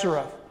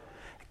Nazareth,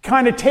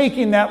 kind of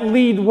taking that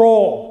lead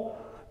role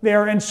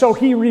there. And so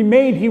he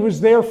was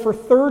there for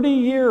 30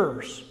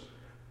 years.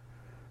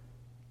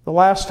 The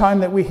last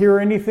time that we hear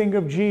anything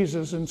of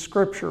Jesus in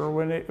Scripture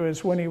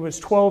was when he was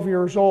 12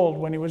 years old,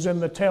 when he was in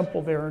the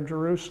temple there in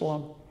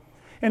Jerusalem.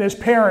 And his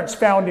parents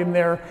found him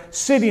there,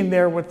 sitting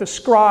there with the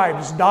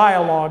scribes,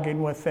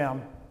 dialoguing with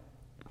them.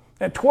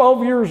 At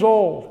 12 years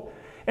old.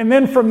 And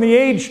then from the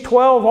age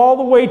 12 all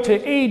the way to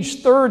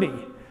age 30,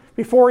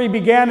 before he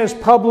began his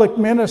public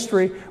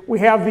ministry, we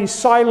have these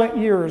silent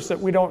years that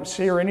we don't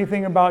hear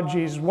anything about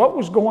Jesus. What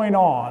was going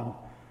on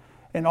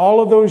in all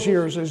of those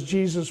years as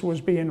Jesus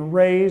was being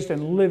raised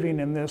and living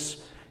in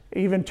this,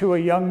 even to a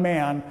young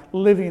man,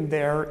 living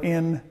there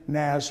in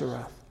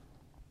Nazareth?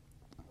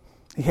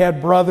 He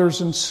had brothers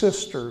and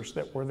sisters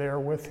that were there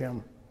with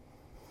him.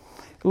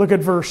 Look at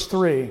verse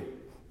 3.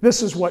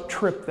 This is what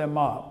tripped them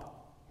up.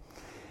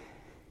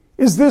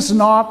 Is this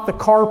not the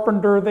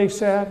carpenter, they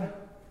said,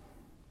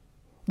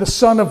 the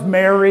son of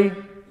Mary,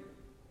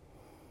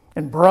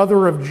 and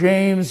brother of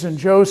James and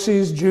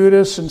Joses,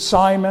 Judas and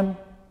Simon?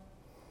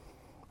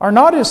 Are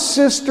not his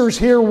sisters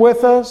here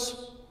with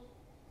us?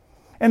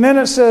 And then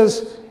it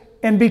says,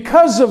 and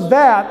because of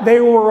that,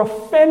 they were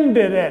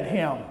offended at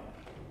him.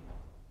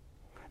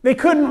 They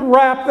couldn't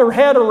wrap their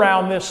head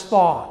around this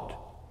thought.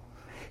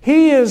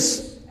 He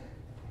is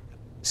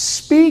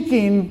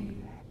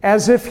speaking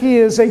as if he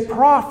is a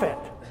prophet.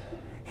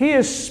 He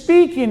is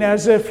speaking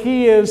as if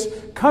he is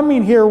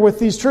coming here with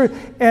these truths.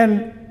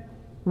 And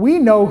we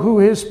know who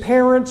his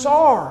parents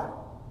are.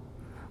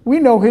 We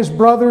know his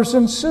brothers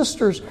and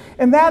sisters.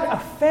 And that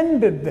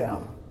offended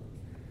them.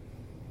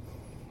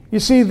 You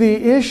see, the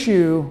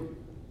issue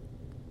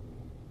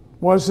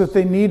was that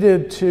they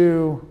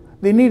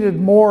needed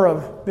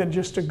more than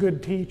just a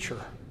good teacher.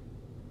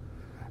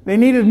 They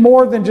needed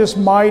more than just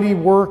mighty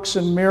works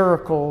and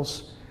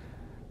miracles.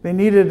 They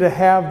needed to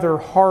have their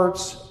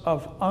hearts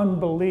of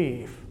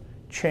unbelief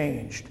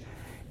changed.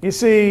 You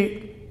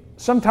see,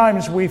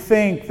 sometimes we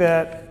think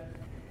that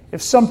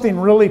if something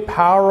really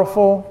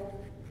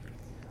powerful,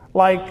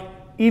 like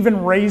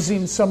even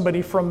raising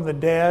somebody from the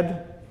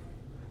dead,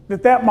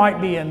 that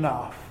might be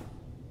enough.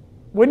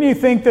 Wouldn't you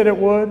think that it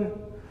would?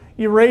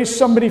 You raise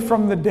somebody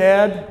from the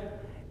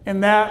dead,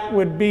 and that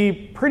would be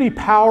pretty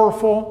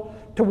powerful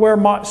to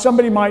where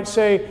somebody might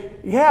say,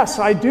 yes,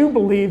 I do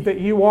believe that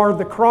you are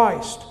the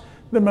Christ,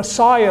 the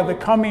Messiah, the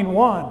coming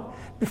one.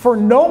 For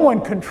no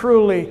one can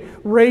truly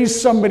raise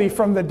somebody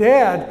from the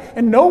dead,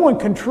 and no one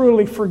can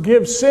truly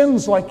forgive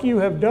sins like you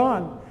have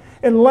done,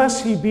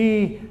 unless he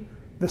be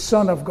the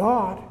Son of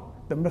God,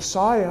 the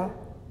Messiah.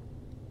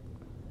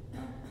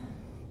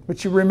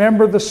 But you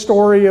remember the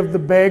story of the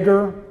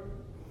beggar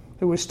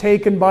who was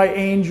taken by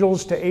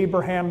angels to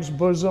Abraham's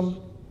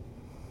bosom,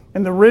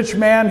 and the rich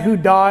man who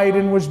died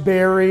and was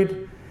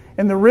buried,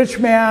 and the rich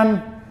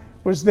man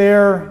was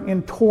there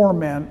in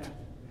torment.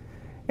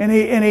 And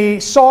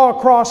he saw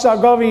across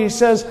that gulf, he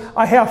says,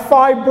 I have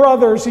 5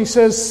 brothers. He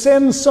says,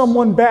 send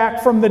someone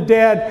back from the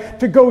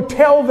dead to go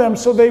tell them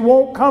so they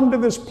won't come to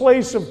this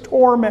place of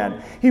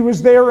torment. He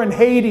was there in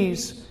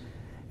Hades.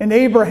 And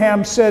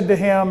Abraham said to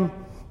him,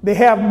 they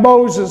have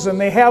Moses and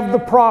they have the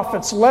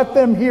prophets. Let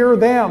them hear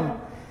them.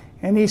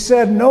 And he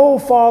said, no,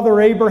 Father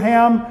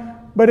Abraham,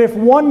 but if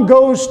one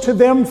goes to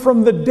them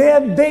from the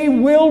dead, they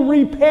will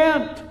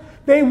repent.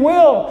 They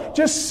will.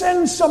 Just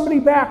send somebody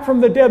back from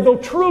the dead. They'll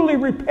truly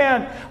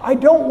repent. I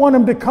don't want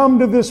them to come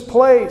to this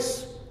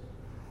place.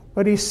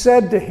 But he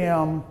said to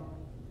him,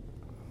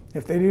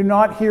 if they do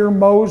not hear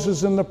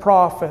Moses and the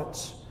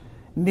prophets,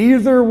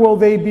 neither will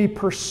they be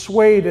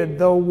persuaded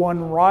though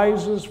one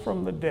rises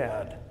from the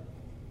dead.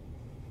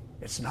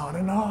 It's not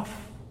enough.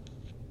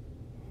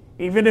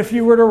 Even if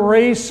you were to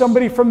raise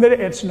somebody from the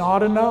dead, it's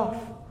not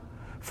enough.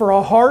 For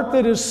a heart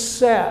that is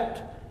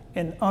set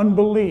in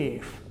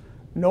unbelief,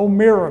 no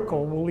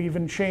miracle will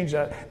even change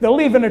that.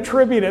 They'll even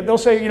attribute it. They'll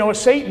say,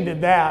 Satan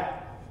did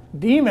that.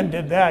 Demon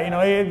did that.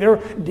 There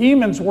are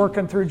demons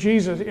working through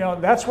Jesus.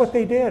 That's what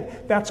they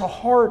did. That's a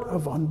heart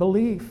of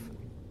unbelief.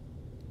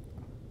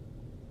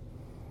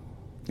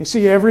 You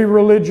see, every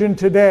religion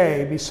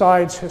today,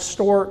 besides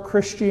historic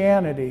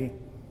Christianity,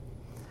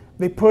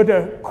 they put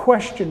a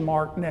question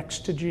mark next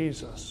to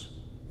Jesus.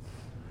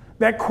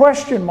 That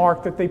question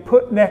mark that they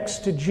put next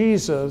to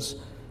Jesus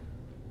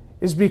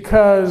is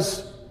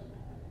because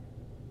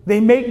they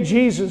make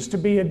Jesus to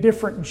be a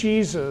different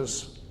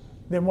Jesus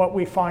than what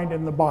we find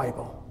in the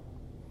Bible.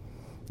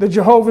 The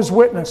Jehovah's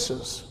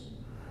Witnesses,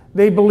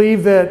 they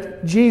believe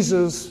that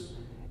Jesus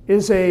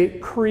is a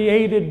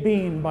created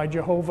being by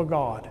Jehovah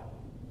God.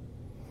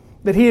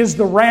 That he is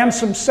the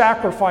ransom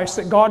sacrifice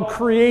that God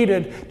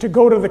created to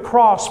go to the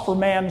cross for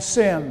man's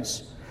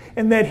sins.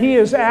 And that he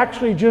is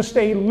actually just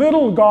a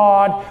little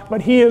God,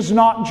 but he is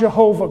not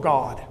Jehovah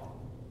God.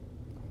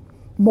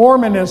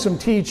 Mormonism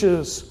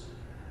teaches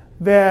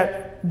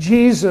that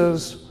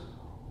Jesus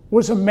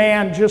was a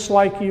man just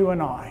like you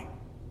and I.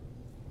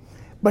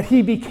 But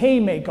he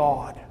became a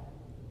God.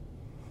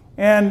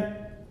 And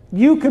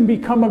you can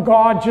become a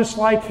God just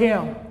like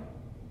him.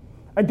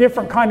 A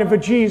different kind of a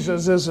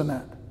Jesus, isn't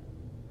it?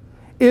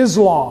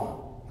 Islam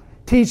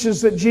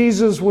teaches that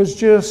Jesus was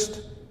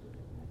just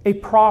a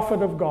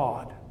prophet of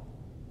God.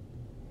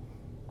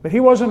 But he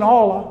wasn't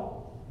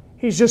Allah.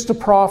 He's just a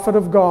prophet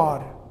of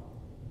God.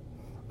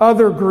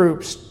 Other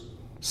groups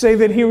say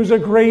that he was a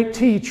great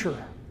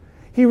teacher.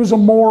 He was a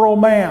moral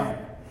man.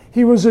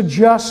 He was a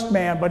just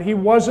man, but he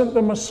wasn't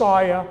the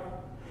Messiah.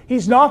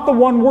 He's not the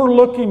one we're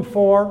looking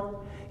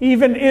for.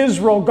 Even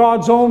Israel,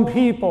 God's own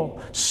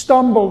people,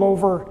 stumbled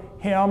over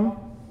him,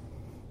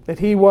 that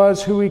he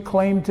was who he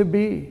claimed to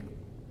be.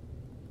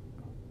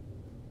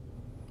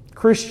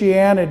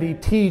 Christianity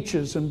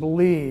teaches and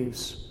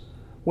believes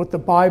what the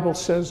Bible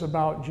says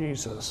about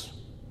Jesus.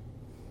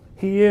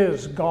 He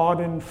is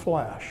God in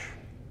flesh.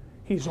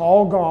 He's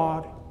all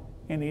God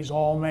and he's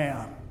all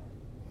man.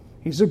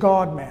 He's a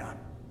God-man.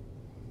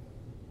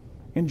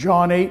 In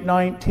John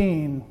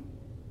 8:19,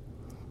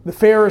 the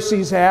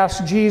Pharisees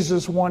asked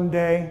Jesus one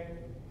day,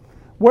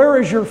 where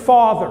is your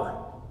Father,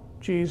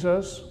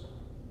 Jesus?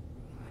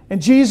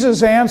 And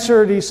Jesus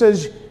answered, he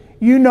says,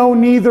 you know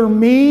neither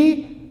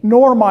me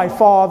nor my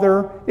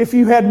Father. If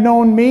you had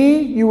known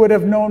me, you would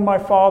have known my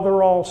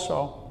Father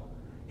also.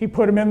 He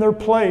put them in their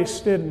place,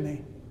 didn't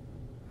he?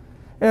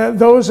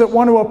 Those that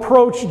want to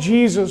approach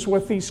Jesus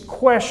with these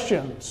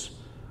questions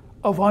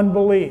of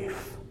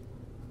unbelief,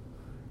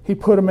 he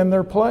put them in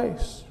their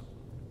place.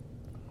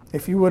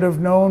 If you would have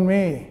known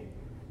me,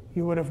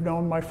 you would have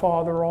known my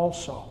Father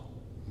also.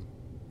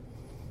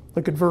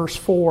 Look at verse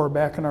 4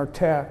 back in our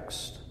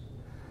text.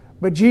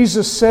 But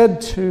Jesus said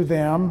to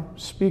them,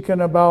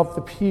 speaking about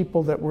the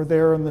people that were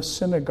there in the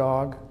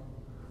synagogue,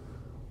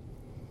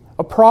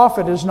 a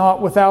prophet is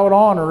not without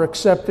honor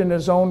except in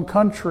his own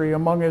country,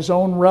 among his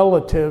own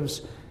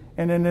relatives,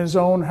 and in his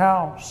own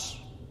house.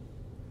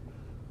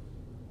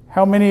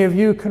 How many of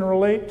you can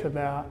relate to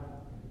that?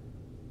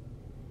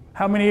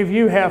 How many of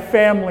you have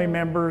family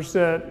members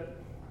that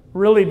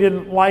really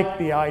didn't like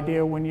the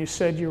idea when you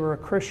said you were a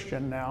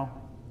Christian now?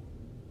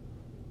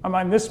 I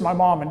mean, this is my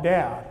mom and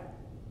dad.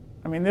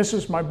 I mean, this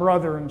is my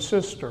brother and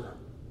sister.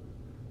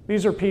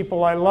 These are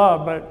people I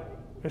love, but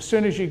as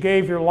soon as you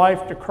gave your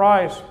life to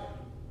Christ,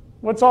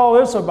 what's all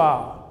this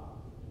about?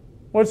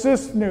 What's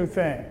this new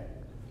thing?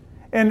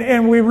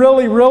 And we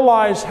really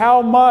realize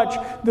how much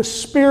the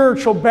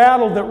spiritual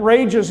battle that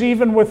rages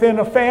even within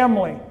a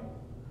family.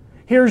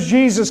 Here's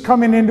Jesus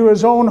coming into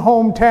his own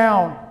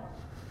hometown.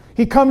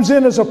 He comes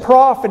in as a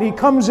prophet. He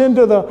comes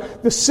into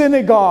the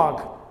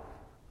synagogue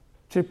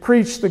to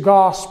preach the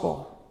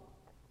gospel.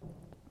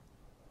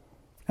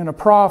 And a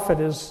prophet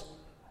is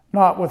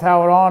not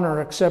without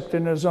honor except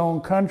in his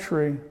own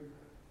country.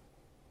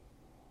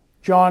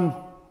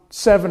 John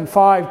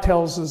 7:5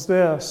 tells us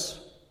this.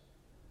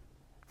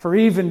 For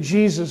even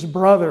Jesus'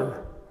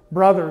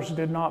 brothers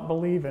did not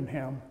believe in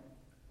him.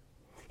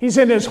 He's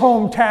in his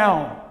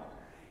hometown.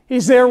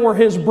 He's there where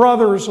his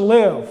brothers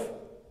live.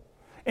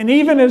 And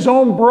even his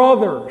own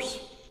brothers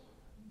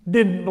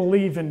didn't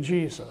believe in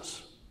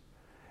Jesus.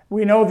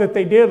 We know that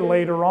they did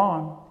later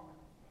on.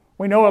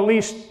 We know at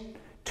least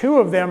two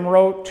of them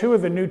wrote two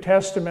of the New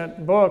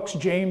Testament books,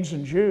 James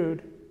and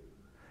Jude.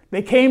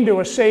 They came to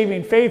a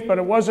saving faith, but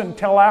it wasn't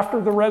until after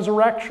the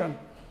resurrection.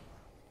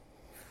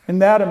 Isn't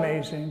that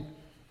amazing?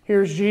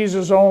 Here's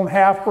Jesus' own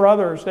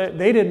half-brothers.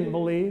 They didn't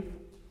believe.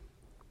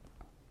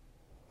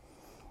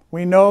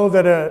 We know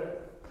that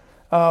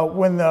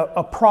when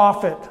a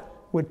prophet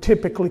would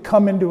typically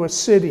come into a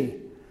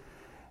city,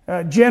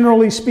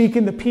 generally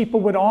speaking, the people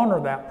would honor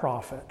that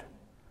prophet.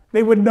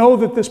 They would know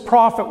that this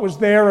prophet was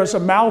there as a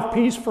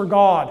mouthpiece for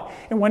God.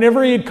 And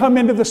whenever he had come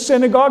into the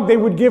synagogue, they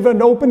would give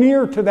an open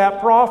ear to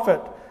that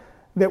prophet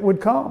that would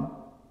come.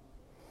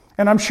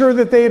 And I'm sure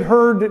that they had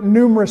heard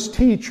numerous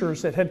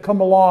teachers that had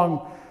come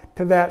along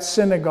to that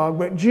synagogue.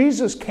 But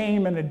Jesus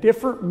came in a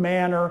different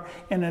manner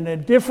and in a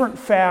different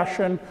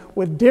fashion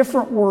with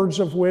different words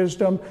of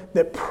wisdom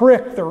that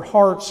pricked their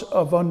hearts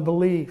of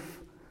unbelief.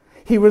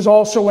 He was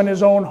also in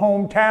his own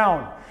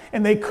hometown.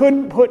 And they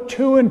couldn't put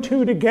two and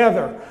two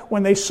together.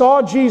 When they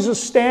saw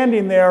Jesus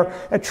standing there,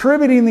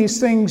 attributing these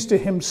things to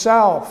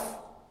himself,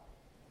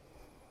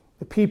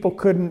 the people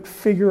couldn't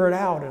figure it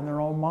out in their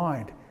own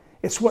mind.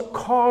 It's what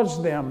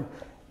caused them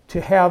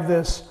to have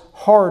this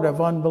heart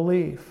of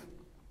unbelief.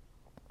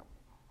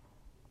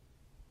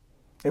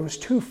 It was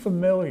too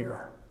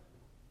familiar.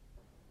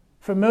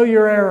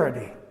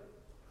 Familiarity.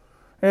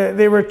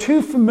 They were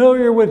too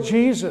familiar with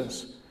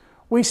Jesus.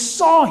 We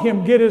saw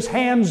him get his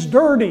hands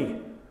dirty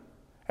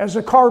as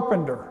a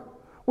carpenter.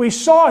 We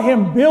saw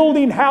him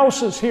building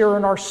houses here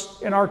in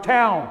our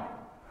town.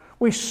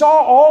 We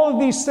saw all of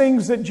these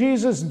things that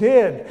Jesus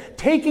did,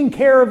 taking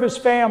care of his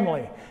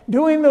family,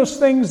 doing those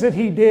things that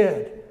he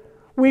did.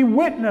 We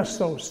witnessed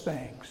those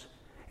things.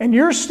 And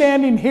you're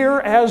standing here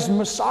as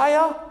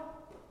Messiah?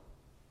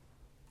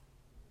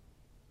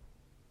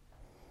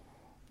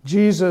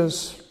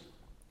 Jesus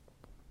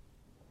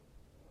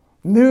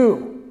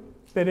knew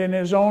that in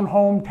his own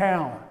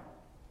hometown,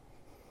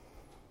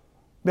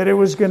 that it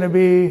was going to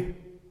be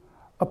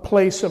a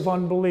place of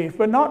unbelief.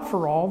 But not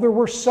for all. There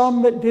were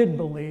some that did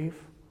believe.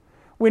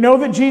 We know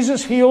that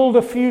Jesus healed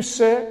a few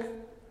sick.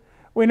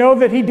 We know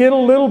that he did a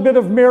little bit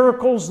of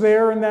miracles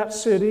there in that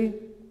city.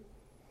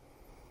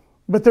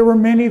 But there were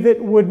many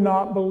that would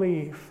not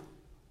believe.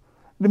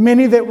 The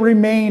many that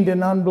remained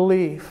in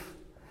unbelief.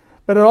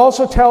 But it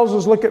also tells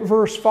us, look at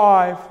verse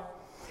 5.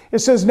 It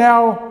says,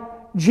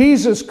 now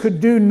Jesus could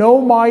do no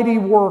mighty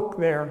work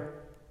there,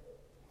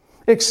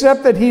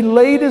 except that he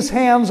laid his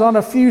hands on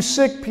a few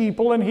sick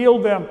people and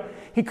healed them.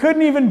 He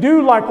couldn't even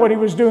do like what he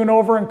was doing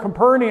over in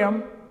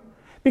Capernaum,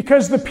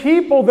 because the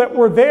people that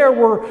were there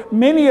were,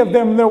 many of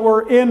them that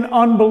were in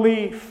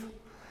unbelief.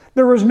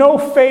 There was no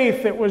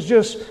faith that was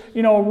just,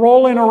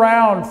 rolling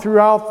around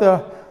throughout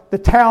the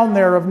town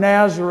there of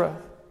Nazareth.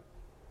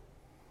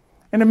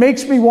 And it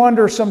makes me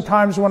wonder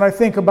sometimes when I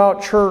think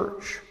about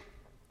church.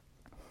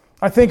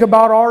 I think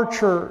about our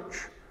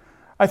church.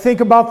 I think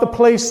about the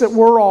place that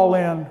we're all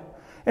in.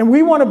 And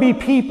we want to be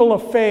people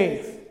of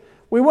faith.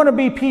 We want to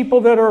be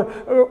people that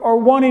are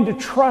wanting to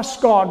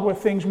trust God with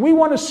things. We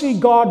want to see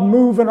God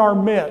move in our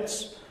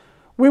midst.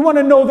 We want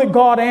to know that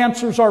God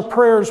answers our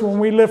prayers when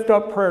we lift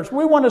up prayers.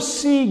 We want to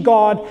see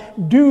God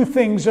do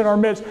things in our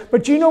midst.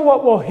 But you know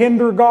what will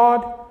hinder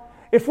God?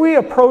 If we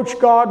approach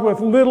God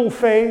with little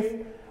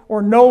faith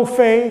or no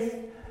faith,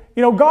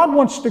 God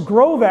wants to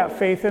grow that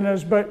faith in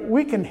us, but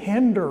we can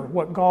hinder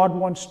what God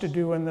wants to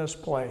do in this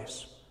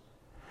place.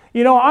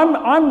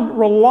 I'm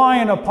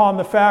relying upon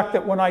the fact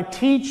that when I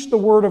teach the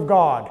Word of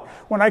God,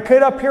 when I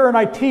get up here and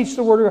I teach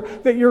the Word of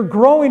God, that you're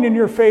growing in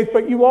your faith,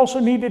 but you also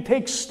need to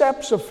take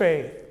steps of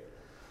faith.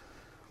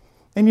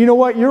 And you know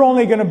what? You're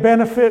only going to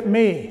benefit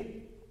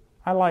me.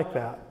 I like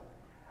that.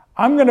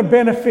 I'm going to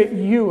benefit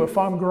you if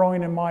I'm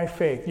growing in my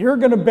faith. You're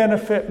going to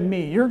benefit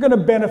me. You're going to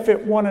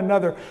benefit one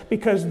another,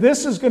 because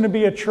this is going to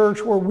be a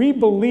church where we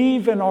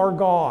believe in our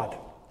God.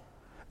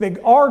 That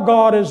our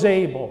God is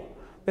able.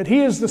 That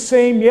he is the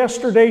same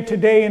yesterday,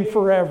 today, and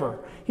forever.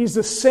 He's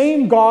the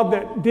same God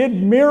that did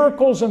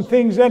miracles and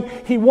things then.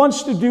 He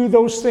wants to do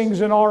those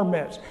things in our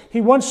midst.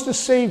 He wants to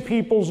save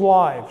people's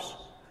lives.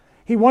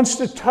 He wants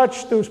to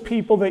touch those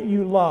people that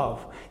you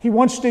love. He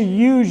wants to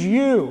use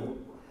you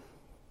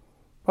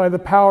by the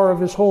power of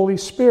his Holy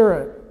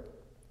Spirit.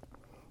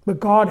 But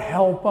God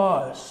help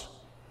us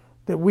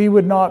that we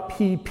would not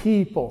be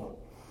people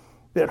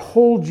that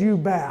hold you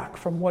back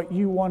from what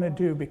you want to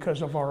do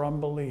because of our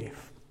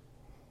unbelief,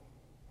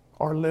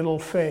 our little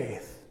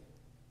faith.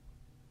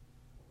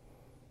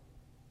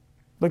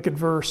 Look at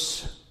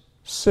verse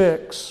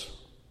 6.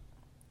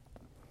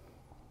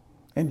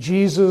 And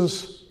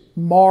Jesus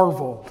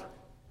marveled.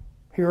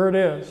 Here it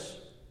is.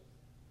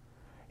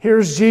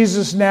 Here's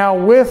Jesus now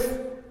with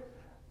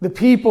the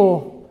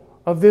people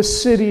of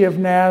this city of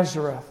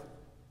Nazareth.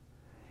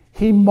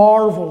 He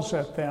marvels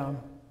at them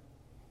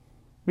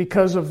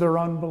because of their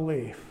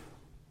unbelief.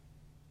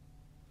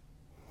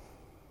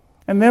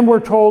 And then we're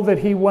told that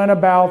he went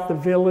about the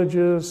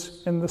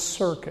villages in the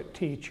circuit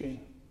teaching.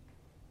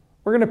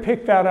 We're going to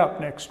pick that up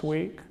next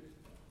week.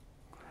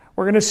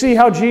 We're going to see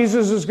how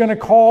Jesus is going to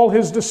call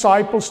his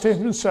disciples to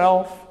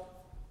himself.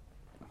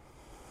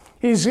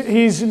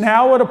 He's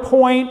now at a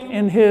point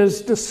in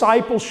his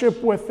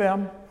discipleship with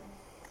them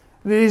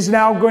that he's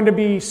now going to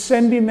be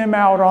sending them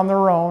out on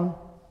their own.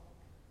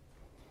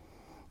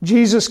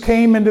 Jesus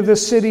came into the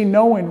city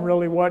knowing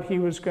really what he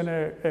was going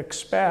to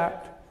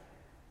expect.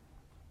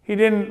 He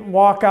didn't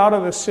walk out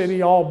of the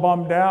city all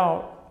bummed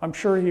out. I'm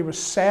sure he was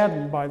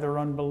saddened by their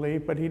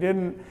unbelief, but he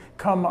didn't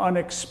come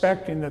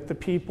unexpecting that the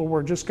people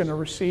were just going to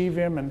receive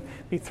him and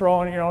be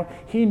throwing,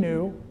 he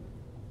knew.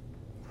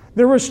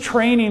 There was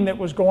training that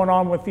was going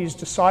on with these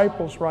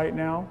disciples right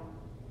now.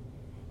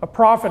 A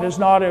prophet is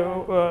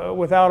not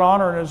without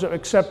honor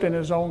except in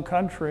his own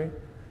country.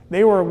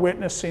 They were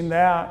witnessing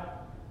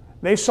that.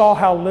 They saw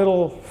how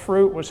little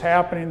fruit was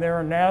happening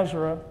there in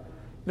Nazareth.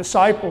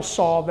 Disciples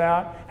saw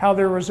that, how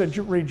there was a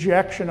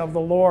rejection of the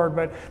Lord.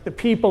 But the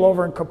people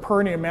over in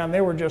Capernaum, man,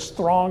 they were just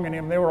thronging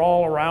him. They were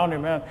all around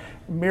him, man.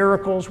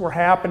 Miracles were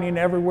happening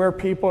everywhere.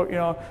 People,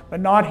 but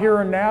not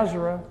here in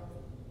Nazareth.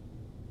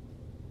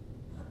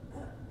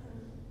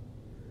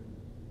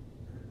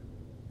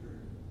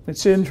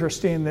 It's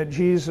interesting that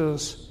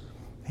Jesus,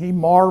 he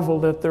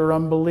marveled at their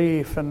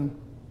unbelief. And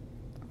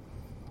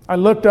I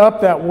looked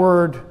up that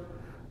word,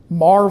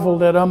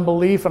 marveled at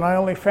unbelief, and I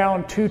only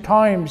found 2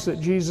 times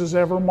that Jesus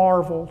ever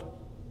marveled.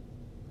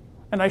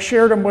 And I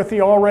shared them with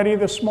you already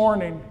this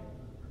morning.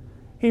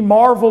 He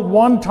marveled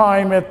one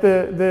time at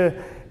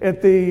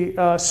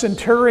the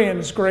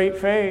centurion's great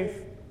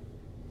faith.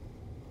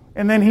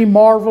 And then he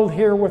marveled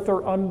here with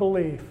their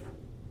unbelief.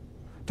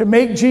 To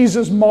make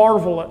Jesus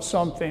marvel at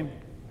something.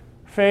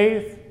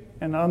 Faith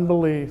and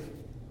unbelief.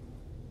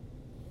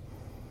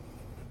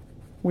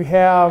 We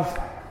have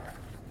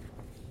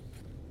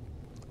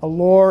a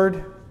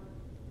Lord.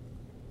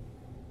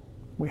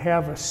 We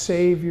have a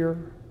Savior.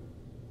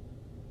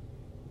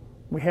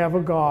 We have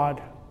a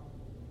God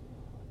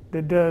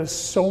that does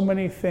so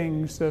many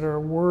things that are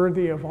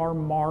worthy of our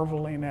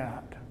marveling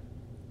at.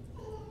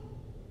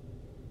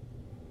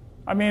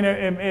 I mean,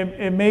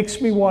 it makes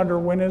me wonder,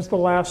 when is the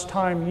last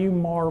time you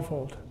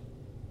marveled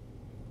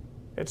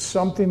at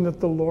something that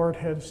the Lord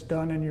has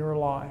done in your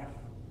life?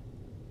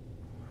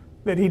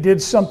 That he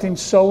did something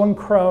so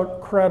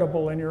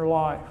incredible in your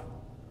life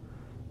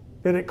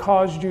that it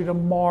caused you to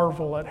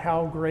marvel at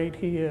how great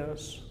he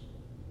is.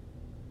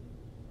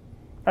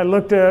 I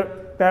looked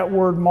at that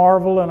word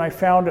marvel and I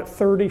found it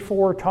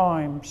 34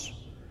 times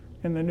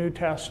in the New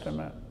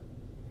Testament.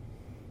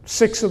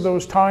 6 of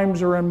those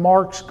times are in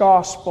Mark's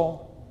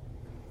Gospel.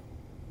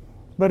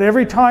 But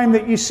every time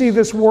that you see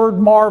this word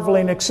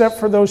marveling, except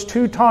for those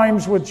 2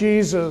 times with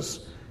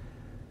Jesus,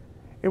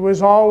 it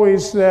was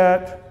always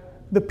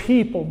that the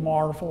people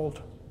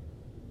marveled,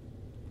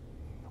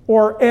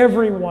 or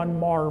everyone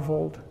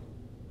marveled,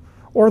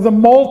 or the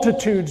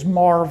multitudes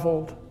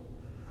marveled,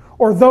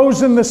 or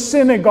those in the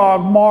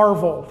synagogue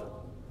marveled,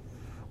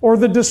 or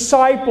the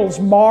disciples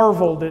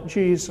marveled at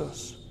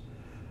Jesus,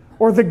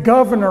 or the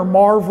governor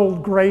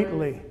marveled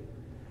greatly.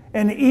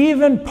 And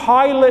even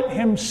Pilate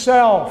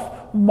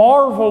himself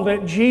marveled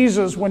at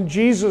Jesus when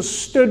Jesus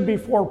stood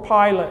before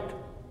Pilate.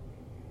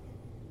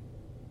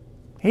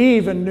 He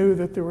even knew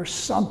that there was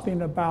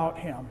something about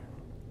him.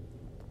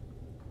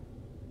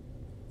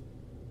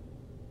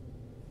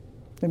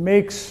 It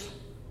makes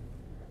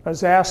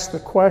us ask the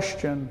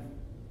question,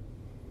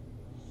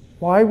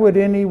 why would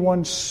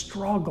anyone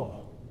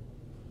struggle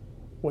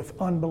with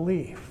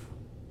unbelief?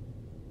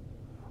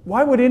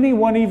 Why would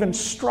anyone even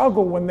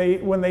struggle when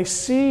they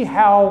see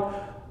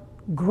how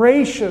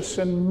gracious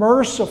and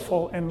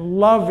merciful and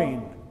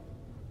loving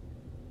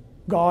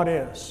God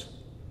is,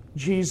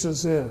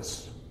 Jesus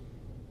is?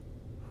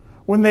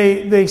 When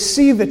they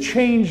see the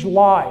changed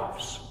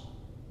lives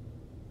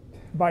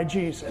by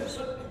Jesus.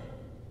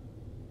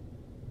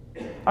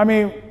 I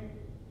mean,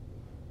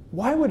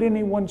 why would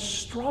anyone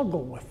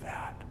struggle with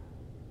that?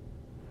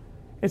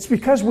 It's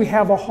because we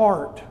have a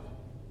heart.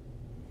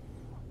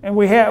 And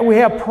we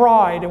have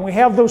pride, and we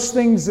have those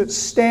things that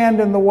stand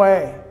in the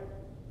way.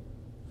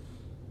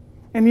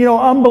 And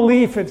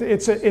unbelief,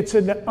 it's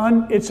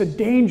a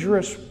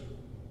dangerous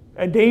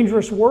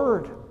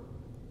word.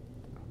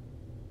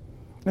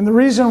 And the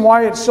reason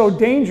why it's so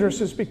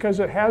dangerous is because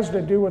it has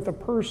to do with a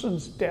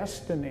person's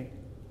destiny.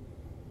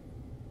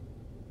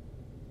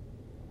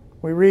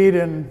 We read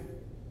in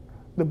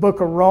the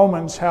book of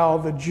Romans how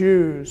the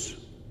Jews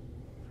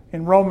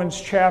In Romans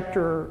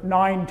chapter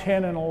 9,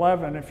 10, and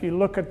 11, if you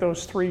look at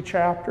those 3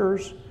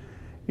 chapters,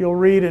 you'll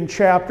read in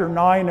chapter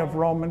 9 of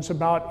Romans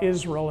about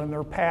Israel and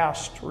their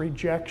past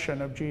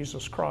rejection of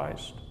Jesus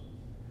Christ.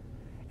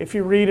 If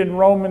you read in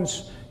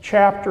Romans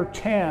chapter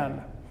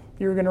 10,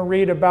 you're going to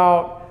read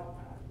about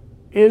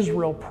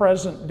Israel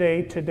present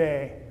day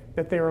today,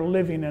 that they are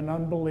living in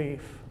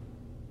unbelief.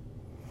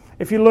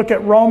 If you look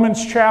at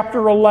Romans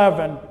chapter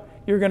 11,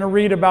 you're going to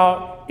read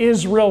about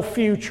Israel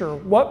future.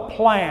 What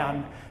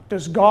plan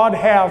does God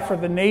have for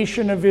the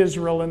nation of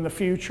Israel in the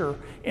future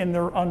in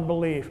their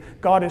unbelief?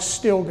 God is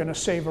still going to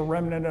save a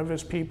remnant of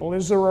His people.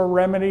 Is there a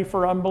remedy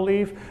for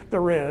unbelief?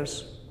 There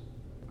is.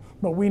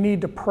 But we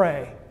need to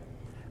pray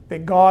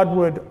that God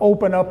would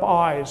open up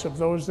eyes of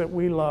those that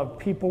we love,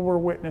 people we're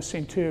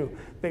witnessing to,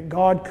 that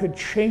God could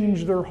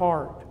change their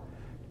heart,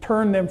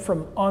 turn them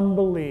from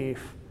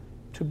unbelief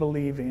to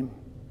believing.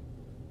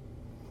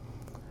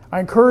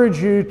 I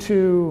encourage you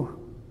to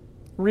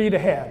read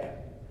ahead.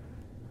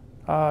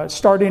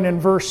 Starting in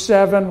verse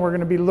 7, we're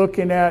going to be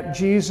looking at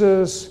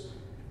Jesus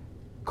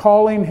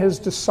calling His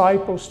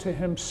disciples to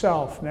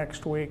Himself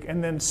next week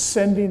and then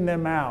sending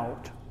them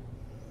out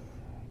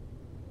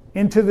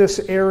into this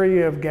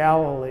area of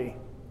Galilee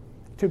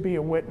to be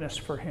a witness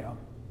for Him.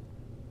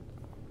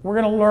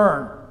 We're going to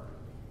learn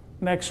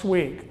next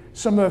week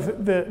some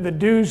of the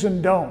do's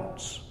and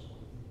don'ts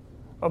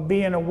of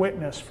being a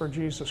witness for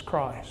Jesus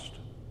Christ.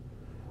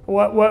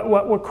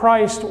 What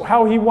Christ,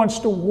 how He wants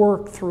to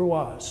work through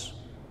us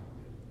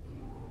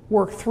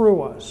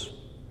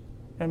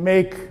and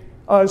make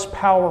us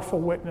powerful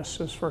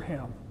witnesses for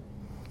Him.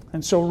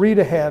 And so read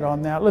ahead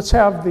on that. Let's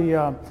have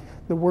the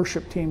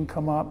worship team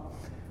come up.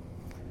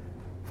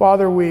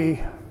 Father,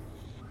 we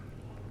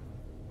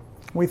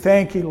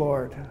thank You,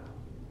 Lord,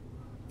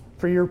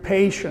 for Your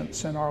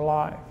patience in our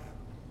life.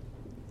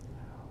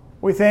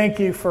 We thank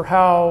You for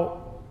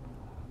how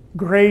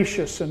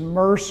gracious and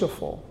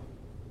merciful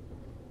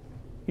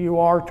You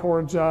are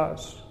towards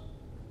us,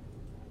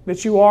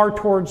 that You are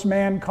towards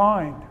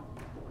mankind.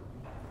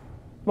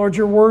 Lord,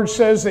 Your word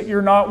says that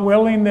You're not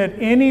willing that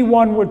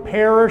anyone would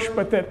perish,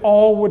 but that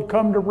all would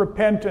come to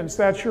repentance.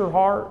 That's Your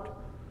heart.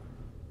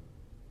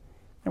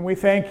 And we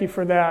thank You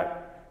for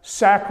that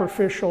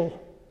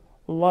sacrificial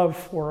love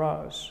for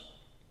us,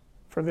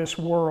 for this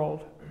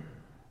world,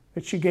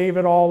 that You gave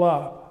it all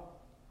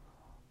up,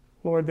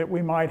 Lord, that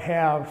we might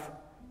have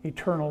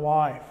eternal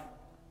life.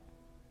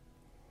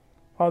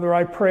 Father,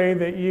 I pray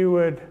that You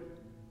would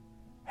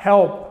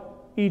help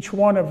each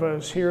one of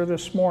us here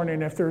this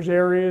morning if there's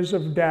areas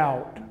of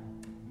doubt,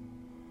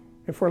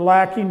 if we're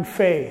lacking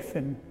faith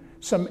in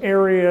some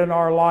area in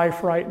our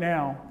life right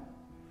now,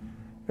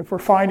 if we're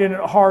finding it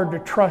hard to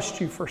trust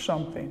You for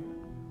something.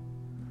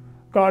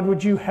 God,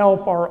 would You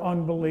help our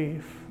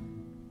unbelief?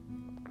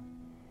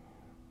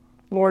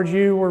 Lord,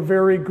 You were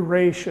very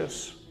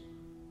gracious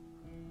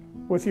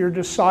with Your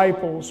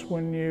disciples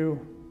when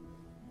You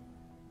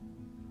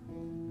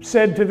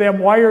said to them,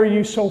 "Why are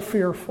you so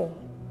fearful?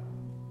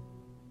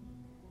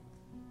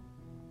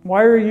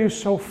 Why are you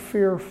so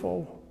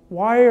fearful?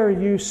 Why are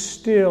you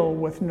still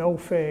with no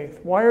faith?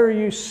 Why are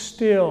you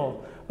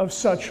still of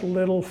such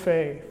little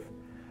faith?"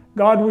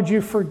 God, would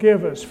You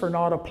forgive us for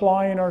not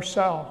applying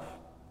ourselves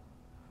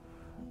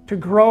to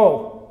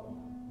grow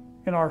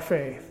in our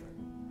faith.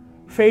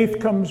 Faith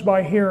comes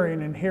by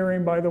hearing, and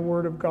hearing by the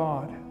Word of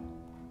God.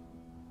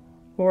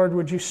 Lord,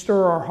 would You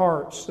stir our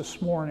hearts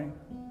this morning?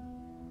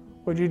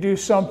 Would You do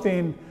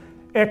something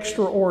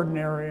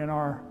extraordinary in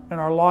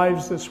our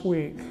lives this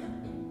week?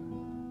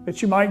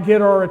 That You might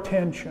get our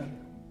attention.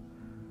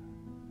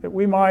 That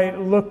we might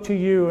look to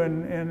You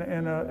in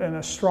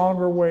a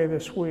stronger way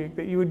this week.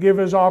 That You would give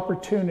us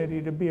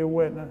opportunity to be a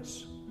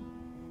witness.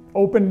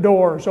 Open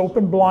doors,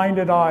 open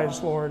blinded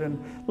eyes, Lord, and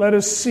let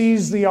us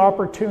seize the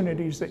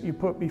opportunities that You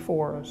put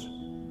before us.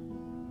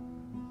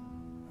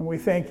 And we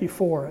thank You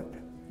for it.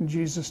 In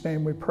Jesus'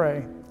 name we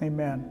pray.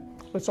 Amen.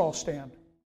 Let's all stand.